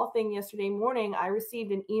had our all thing yesterday morning, I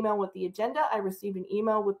received an email with the agenda. I received an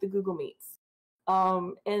email with the Google Meets.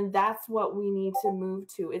 And that's what we need to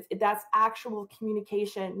move to. That's actual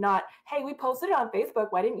communication, not, hey, we posted it on Facebook,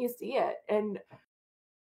 why didn't you see it? And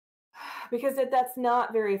because that's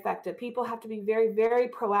not very effective. People have to be very, very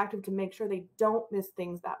proactive to make sure they don't miss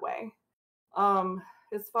things that way.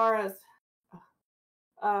 as far as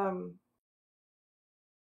I'm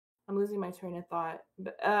losing my train of thought.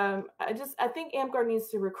 But I think Amtgard needs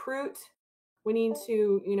to recruit. We need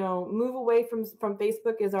to, move away from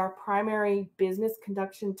Facebook as our primary business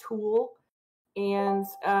conduction tool, and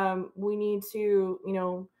we need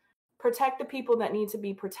to, protect the people that need to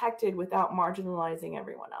be protected without marginalizing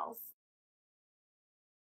everyone else.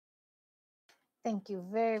 Thank you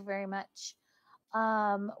very, very much.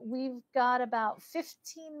 We've got about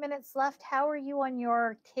 15 minutes left. How are you on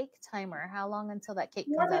your cake timer? How long until that cake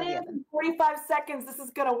comes out of the oven? 45 seconds. This is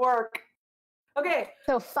gonna work. Okay.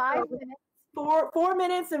 So 5 minutes. 4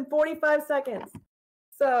 minutes and 45 seconds.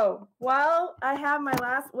 So while I have my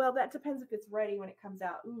last, well, that depends if it's ready when it comes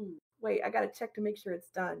out. Ooh, wait, I gotta check to make sure it's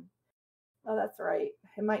done. Oh, that's right.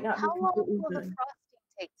 It might not be completely done. How long will the frosting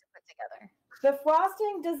take to put together? The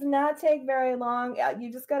frosting does not take very long.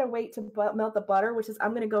 You just got to wait to melt the butter, which is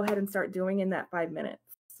I'm going to go ahead and start doing in that 5 minutes.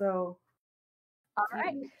 So, all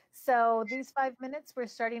right. So these 5 minutes, we're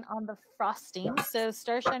starting on the frosting. So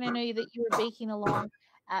Starshine, I know that you were baking along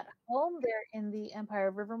at home there in the Empire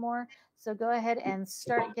of Rivermore. So go ahead and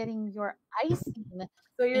start getting your icing.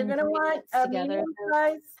 So you're going to want a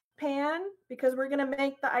medium-sized pan because we're going to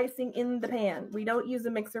make the icing in the pan. We don't use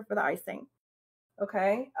a mixer for the icing.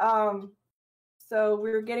 Okay. So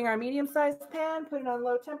we're getting our medium-sized pan, put it on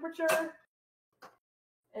low temperature,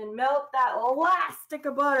 and melt that last stick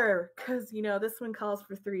of butter because, this one calls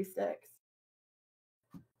for 3 sticks.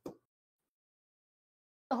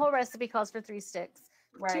 The whole recipe calls for 3 sticks.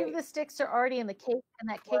 Right. 2 of the sticks are already in the cake, and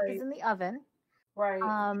that cake is in the oven. Right.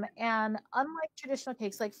 And unlike traditional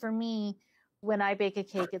cakes, like for me, when I bake a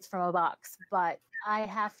cake, it's from a box, but I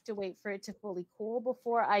have to wait for it to fully cool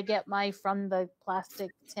before I get my from the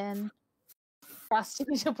plastic tin frosting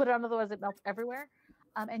to put it on, otherwise it melts everywhere.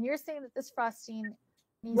 And you're saying that this frosting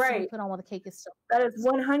needs to be put on while the cake is still. That is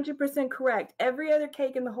 100% correct. Every other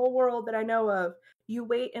cake in the whole world that I know of, you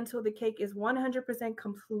wait until the cake is 100%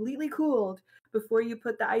 completely cooled before you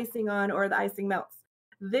put the icing on or the icing melts.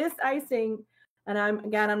 This icing, and I'm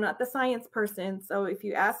not the science person, so if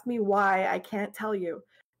you ask me why, I can't tell you.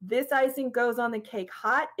 This icing goes on the cake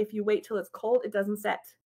hot. If you wait till it's cold, it doesn't set.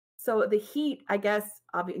 So the heat, I guess,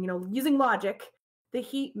 using logic, the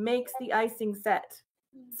heat makes the icing set.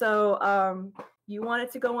 So you want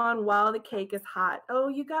it to go on while the cake is hot. Oh,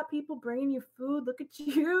 you got people bringing you food. Look at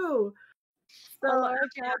you. So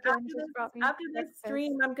after this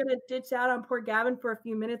stream, I'm going to ditch out on poor Gavin for a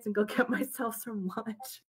few minutes and go get myself some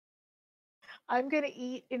lunch. I'm going to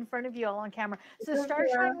eat in front of you all on camera. So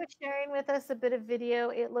Starshine was sharing with us a bit of video.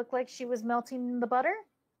 It looked like she was melting the butter.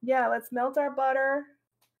 Yeah, let's melt our butter.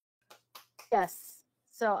 Yes.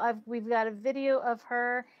 So we've got a video of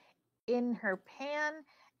her in her pan,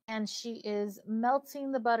 and she is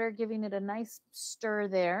melting the butter, giving it a nice stir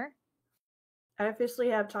there. I officially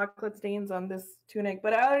have chocolate stains on this tunic,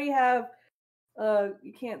 but I already have,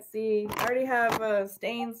 you can't see, I already have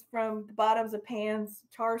stains from the bottoms of pans,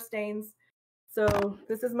 char stains. So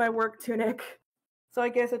this is my work tunic. So I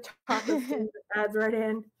guess a chocolate stain adds right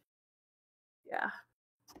in. Yeah.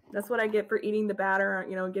 That's what I get for eating the batter,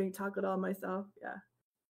 getting chocolate all myself. Yeah.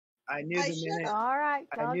 I knew the minute. All right.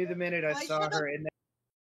 I knew the minute I saw her in there.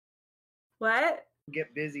 What?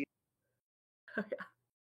 Get busy. Oh, yeah.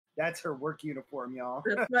 That's her work uniform, y'all.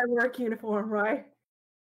 That's my work uniform, right?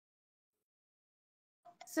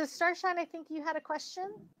 So Starshine, I think you had a question?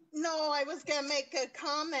 No, I was going to make a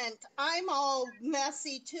comment. I'm all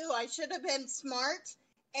messy too. I should have been smart.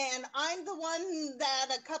 And I'm the one that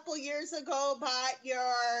a couple years ago bought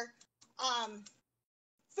your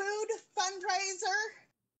food fundraiser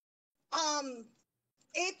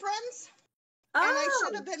aprons. Oh. And I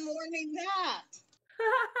should have been wearing that.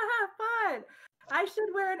 Fun. I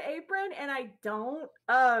should wear an apron, and I don't.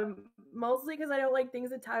 Mostly because I don't like things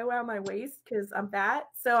that tie around my waist because I'm fat.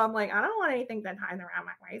 So I'm like, I don't want anything that ties around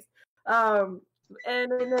my waist.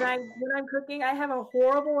 And then when I'm cooking, I have a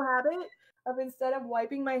horrible habit of, instead of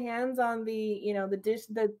wiping my hands on the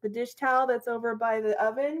the dish towel that's over by the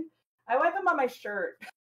oven, I wipe them on my shirt.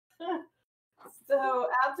 So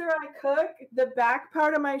after I cook, the back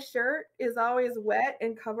part of my shirt is always wet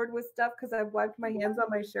and covered with stuff because I've wiped my hands on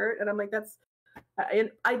my shirt, and I'm like,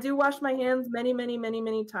 I do wash my hands many, many, many,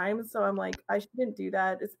 many times, so I'm like, I shouldn't do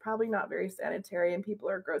that. It's probably not very sanitary, and people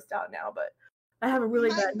are grossed out now, but I have a really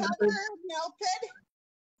bad butter melted.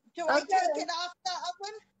 Do I take it off the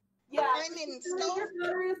oven? Yeah, I mean, your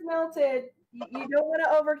butter is melted. You don't want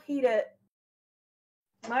to overheat it.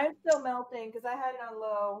 Mine's still melting because I had it on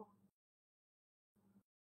low.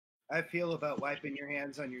 I feel about wiping your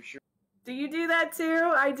hands on your shirt. Do you do that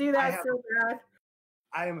too? I do that so bad.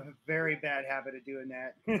 I am a very bad habit of doing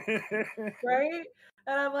that. Right?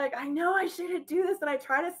 And I'm like, I know I shouldn't do this, and I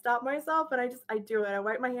try to stop myself, and I do it. I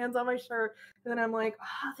wipe my hands on my shirt, and then I'm like,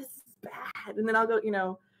 oh, this is bad. And then I'll go,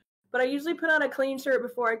 but I usually put on a clean shirt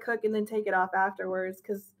before I cook and then take it off afterwards,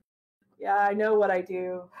 because, yeah, I know what I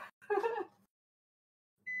do.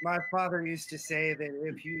 My father used to say that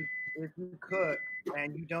if you cook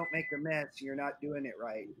and you don't make a mess, you're not doing it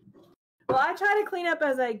right. Well, I try to clean up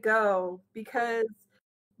as I go because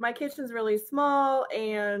my kitchen's really small,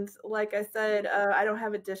 and like I said, I don't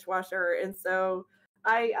have a dishwasher, and so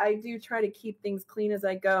I do try to keep things clean as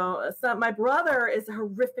I go. So my brother is a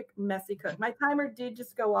horrific messy cook. My timer did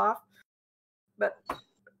just go off, but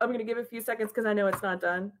I'm going to give it a few seconds because I know it's not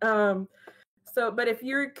done. But if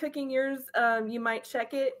you're cooking yours, you might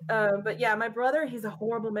check it. But yeah, my brother, he's a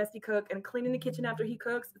horrible messy cook, and cleaning the kitchen after he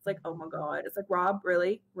cooks, it's like, oh my God. It's like, Rob,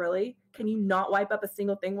 really? Can you not wipe up a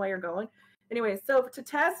single thing while you're going? Anyway, so to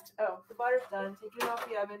test, the butter's done. Take it off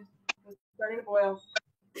the oven. It's starting to boil.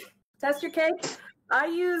 Test your cake. I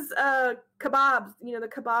use kebabs, the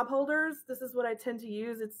kebab holders. This is what I tend to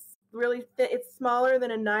use. It's really thick. It's smaller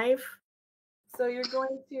than a knife. So you're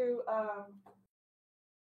going to,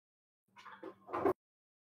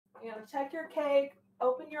 check your cake,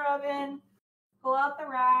 open your oven, pull out the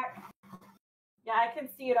rack. Yeah, I can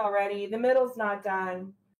see it already. The middle's not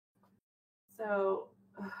done. So,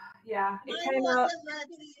 yeah,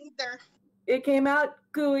 it came out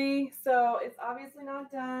gooey, so it's obviously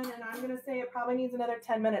not done, and I'm going to say it probably needs another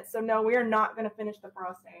 10 minutes. So, no, we are not going to finish the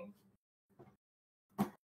frosting.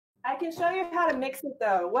 I can show you how to mix it,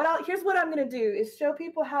 though. Here's what I'm going to do is show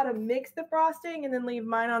people how to mix the frosting and then leave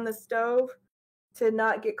mine on the stove to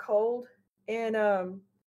not get cold. And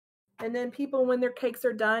then people, when their cakes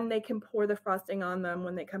are done, they can pour the frosting on them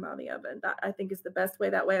when they come out of the oven. That, I think, is the best way.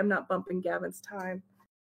 That way I'm not bumping Gavin's time.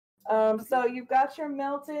 So you've got your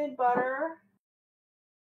melted butter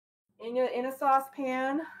in a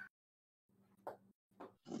saucepan.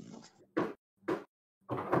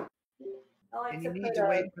 And you need to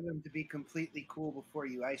wait for them to be completely cool before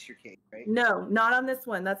you ice your cake, right? No, not on this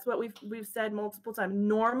one. That's what we've said multiple times.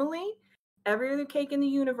 Normally, every other cake in the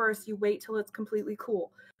universe, you wait till it's completely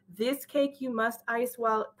cool. This cake, you must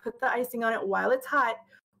put the icing on it while it's hot,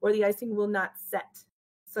 or the icing will not set.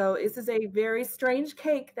 So this is a very strange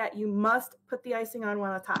cake that you must put the icing on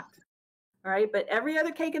while it's hot. All right, but every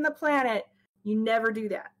other cake in the planet, you never do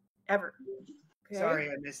that, ever. Okay? Sorry,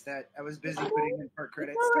 I missed that. I was busy putting in part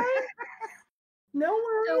credits. Right. No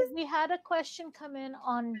worries. So we had a question come in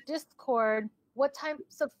on Discord. What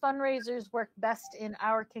types of fundraisers work best in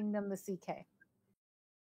our kingdom, the CK?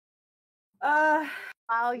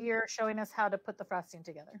 While you're showing us how to put the frosting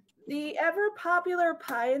together. The ever popular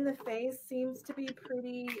pie in the face seems to be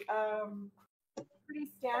pretty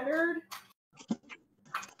standard.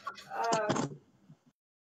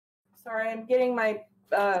 Sorry, I'm getting my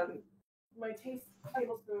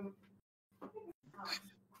tablespoon.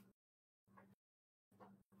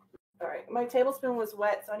 All right, my tablespoon was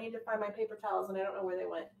wet, so I need to find my paper towels, and I don't know where they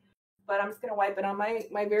went. But I'm just gonna wipe it on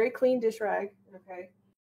my very clean dish rag, okay,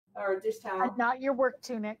 or dish towel. Not your work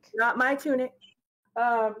tunic. Not my tunic.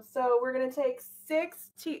 So we're gonna take 6.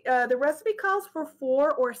 The recipe calls for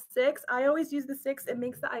 4 or 6. I always use the 6. It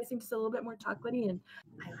makes the icing just a little bit more chocolatey, and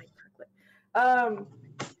I like chocolate.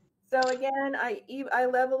 So again, I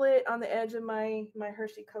level it on the edge of my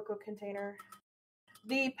Hershey cocoa container.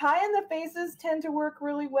 The pie in the faces tend to work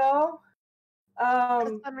really well.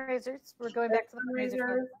 Fundraisers. We're going back to the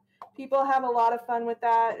fundraisers. People have a lot of fun with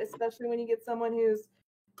that, especially when you get someone who's,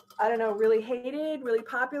 I don't know, really hated, really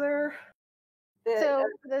popular. So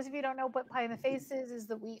for those of you who don't know what pie in the face is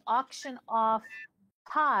that we auction off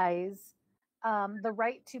pies, the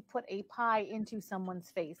right to put a pie into someone's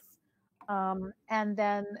face. And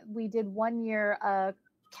then we did one year a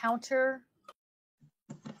counter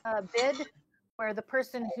bid where the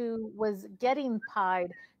person who was getting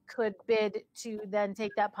pied could bid to then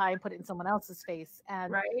take that pie and put it in someone else's face.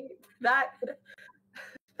 And right, that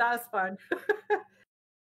was fun.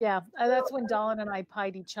 Yeah, that's when Dawn and I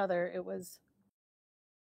pied each other. It was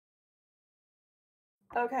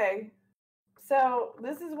okay. So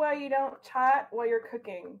this is why you don't chat while you're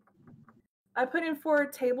cooking. I put in 4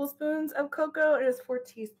 tablespoons of cocoa, and it's 4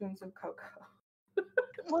 teaspoons of cocoa.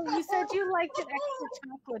 Well, you said you liked it extra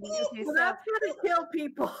chocolatey. Okay, well, that's gonna kill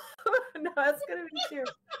people. No, that's gonna be too.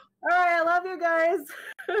 All right, I love you guys.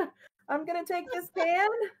 I'm gonna take this pan,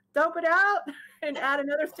 dump it out, and add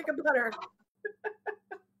another stick of butter.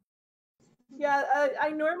 Yeah,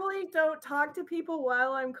 I normally don't talk to people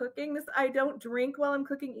while I'm cooking. I don't drink while I'm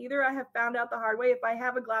cooking either. I have found out the hard way. If I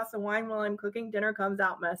have a glass of wine while I'm cooking, dinner comes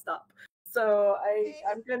out messed up. So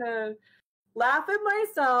I'm gonna laugh at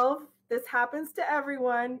myself. This happens to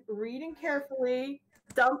everyone. Reading carefully,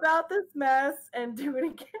 dump out this mess, and do it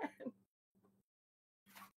again.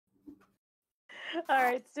 All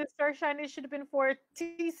right, so Starshine, it should have been 4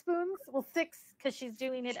 teaspoons. Well, 6 because she's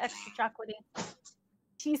doing it extra chocolatey.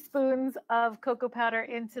 Teaspoons of cocoa powder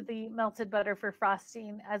into the melted butter for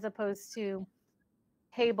frosting, as opposed to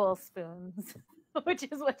tablespoons, which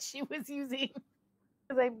is what she was using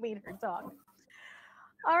because I made her talk.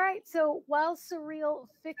 All right, so while Surreal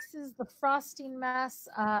fixes the frosting mess,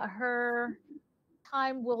 her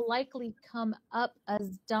time will likely come up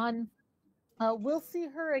as done. We'll see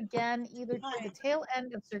her again either toward the tail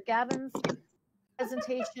end of Sir Gavin's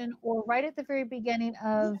presentation or right at the very beginning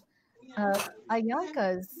of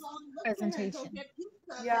Ayanka's presentation.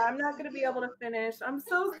 Yeah, I'm not going to be able to finish. I'm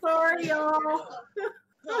so sorry, y'all.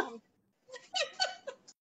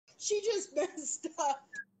 She just messed up.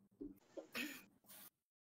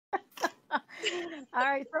 All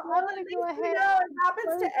right, so I'm going to go ahead. No, it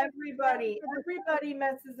happens to everybody. Everybody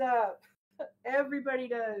messes up. Everybody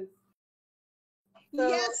does. So,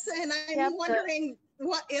 yes, and I'm wondering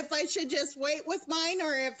what if I should just wait with mine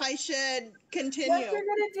or if I should continue. What you're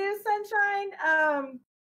gonna do, Sunshine,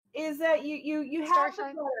 is that you have the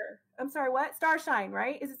butter. I'm sorry, what? Starshine,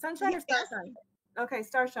 right? Is it Sunshine or Starshine? Okay,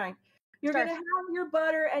 Starshine. You're gonna have your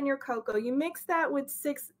butter and your cocoa. You mix that with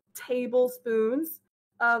 6 tablespoons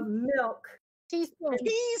of milk.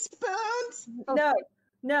 Teaspoons.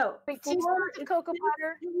 No. Wait, teaspoons of cocoa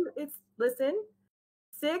powder. Listen,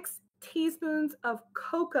 6 teaspoons of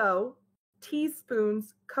cocoa. 6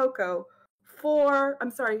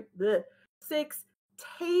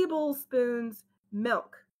 tablespoons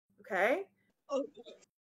milk. Okay?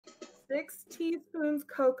 6 teaspoons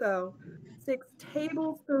cocoa, 6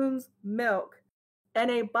 tablespoons milk,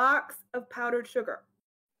 and a box of powdered sugar,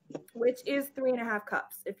 which is 3.5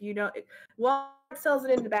 cups. If you don't, Walmart sells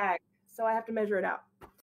it in the bag, so I have to measure it out.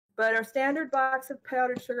 But our standard box of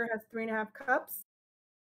powdered sugar has 3.5 cups.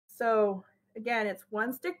 So again, it's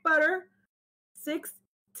 1 stick butter, 6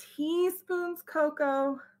 teaspoons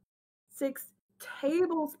cocoa, 6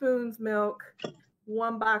 tablespoons milk,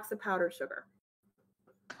 1 box of powdered sugar.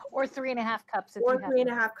 Or 3.5 cups. Or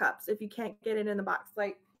 3.5 cups if you can't get it in the box.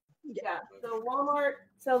 Like, yeah. So Walmart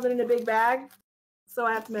sells it in a big bag, so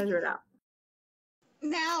I have to measure it out.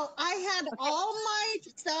 Now, I had all my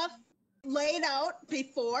stuff laid out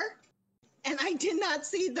before, and I did not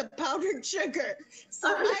see the powdered sugar. So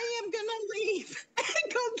I am going to leave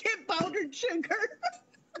and go get powdered sugar.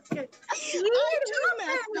 I too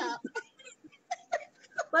messed up.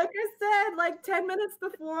 Like I said, like 10 minutes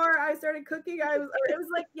before I started cooking, it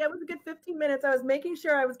was a good 15 minutes. I was making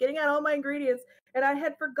sure I was getting out all my ingredients, and I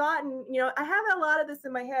had forgotten, I have a lot of this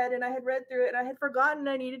in my head, and I had read through it, and I had forgotten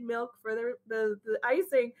I needed milk for the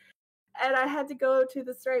icing, and I had to go to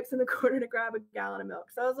the Stripes in the corner to grab a gallon of milk.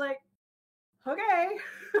 So I was like, okay.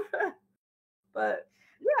 But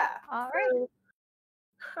yeah. All right.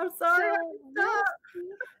 I'm sorry.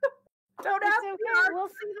 Don't ask me. We'll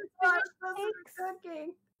see the finished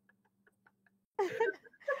cakes.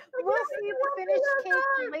 We'll see the finished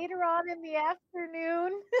cake later on in the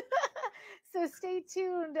afternoon. So stay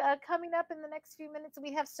tuned. Coming up in the next few minutes,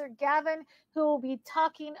 we have Sir Gavin, who will be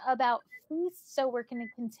talking about feasts. So we're going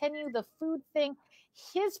to continue the food thing.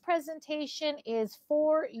 His presentation is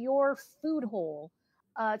for your food hole,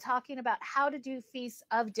 talking about how to do feasts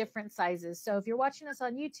of different sizes. So if you're watching us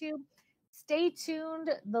on YouTube, stay tuned.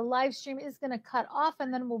 The live stream is going to cut off,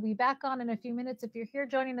 and then we'll be back on in a few minutes. If you're here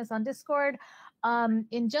joining us on Discord,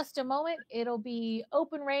 in just a moment, it'll be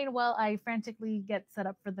MidReign while I frantically get set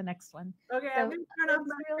up for the next one. Okay, so, I'm going to turn off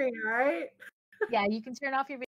my screen, all right? Yeah, you can turn off your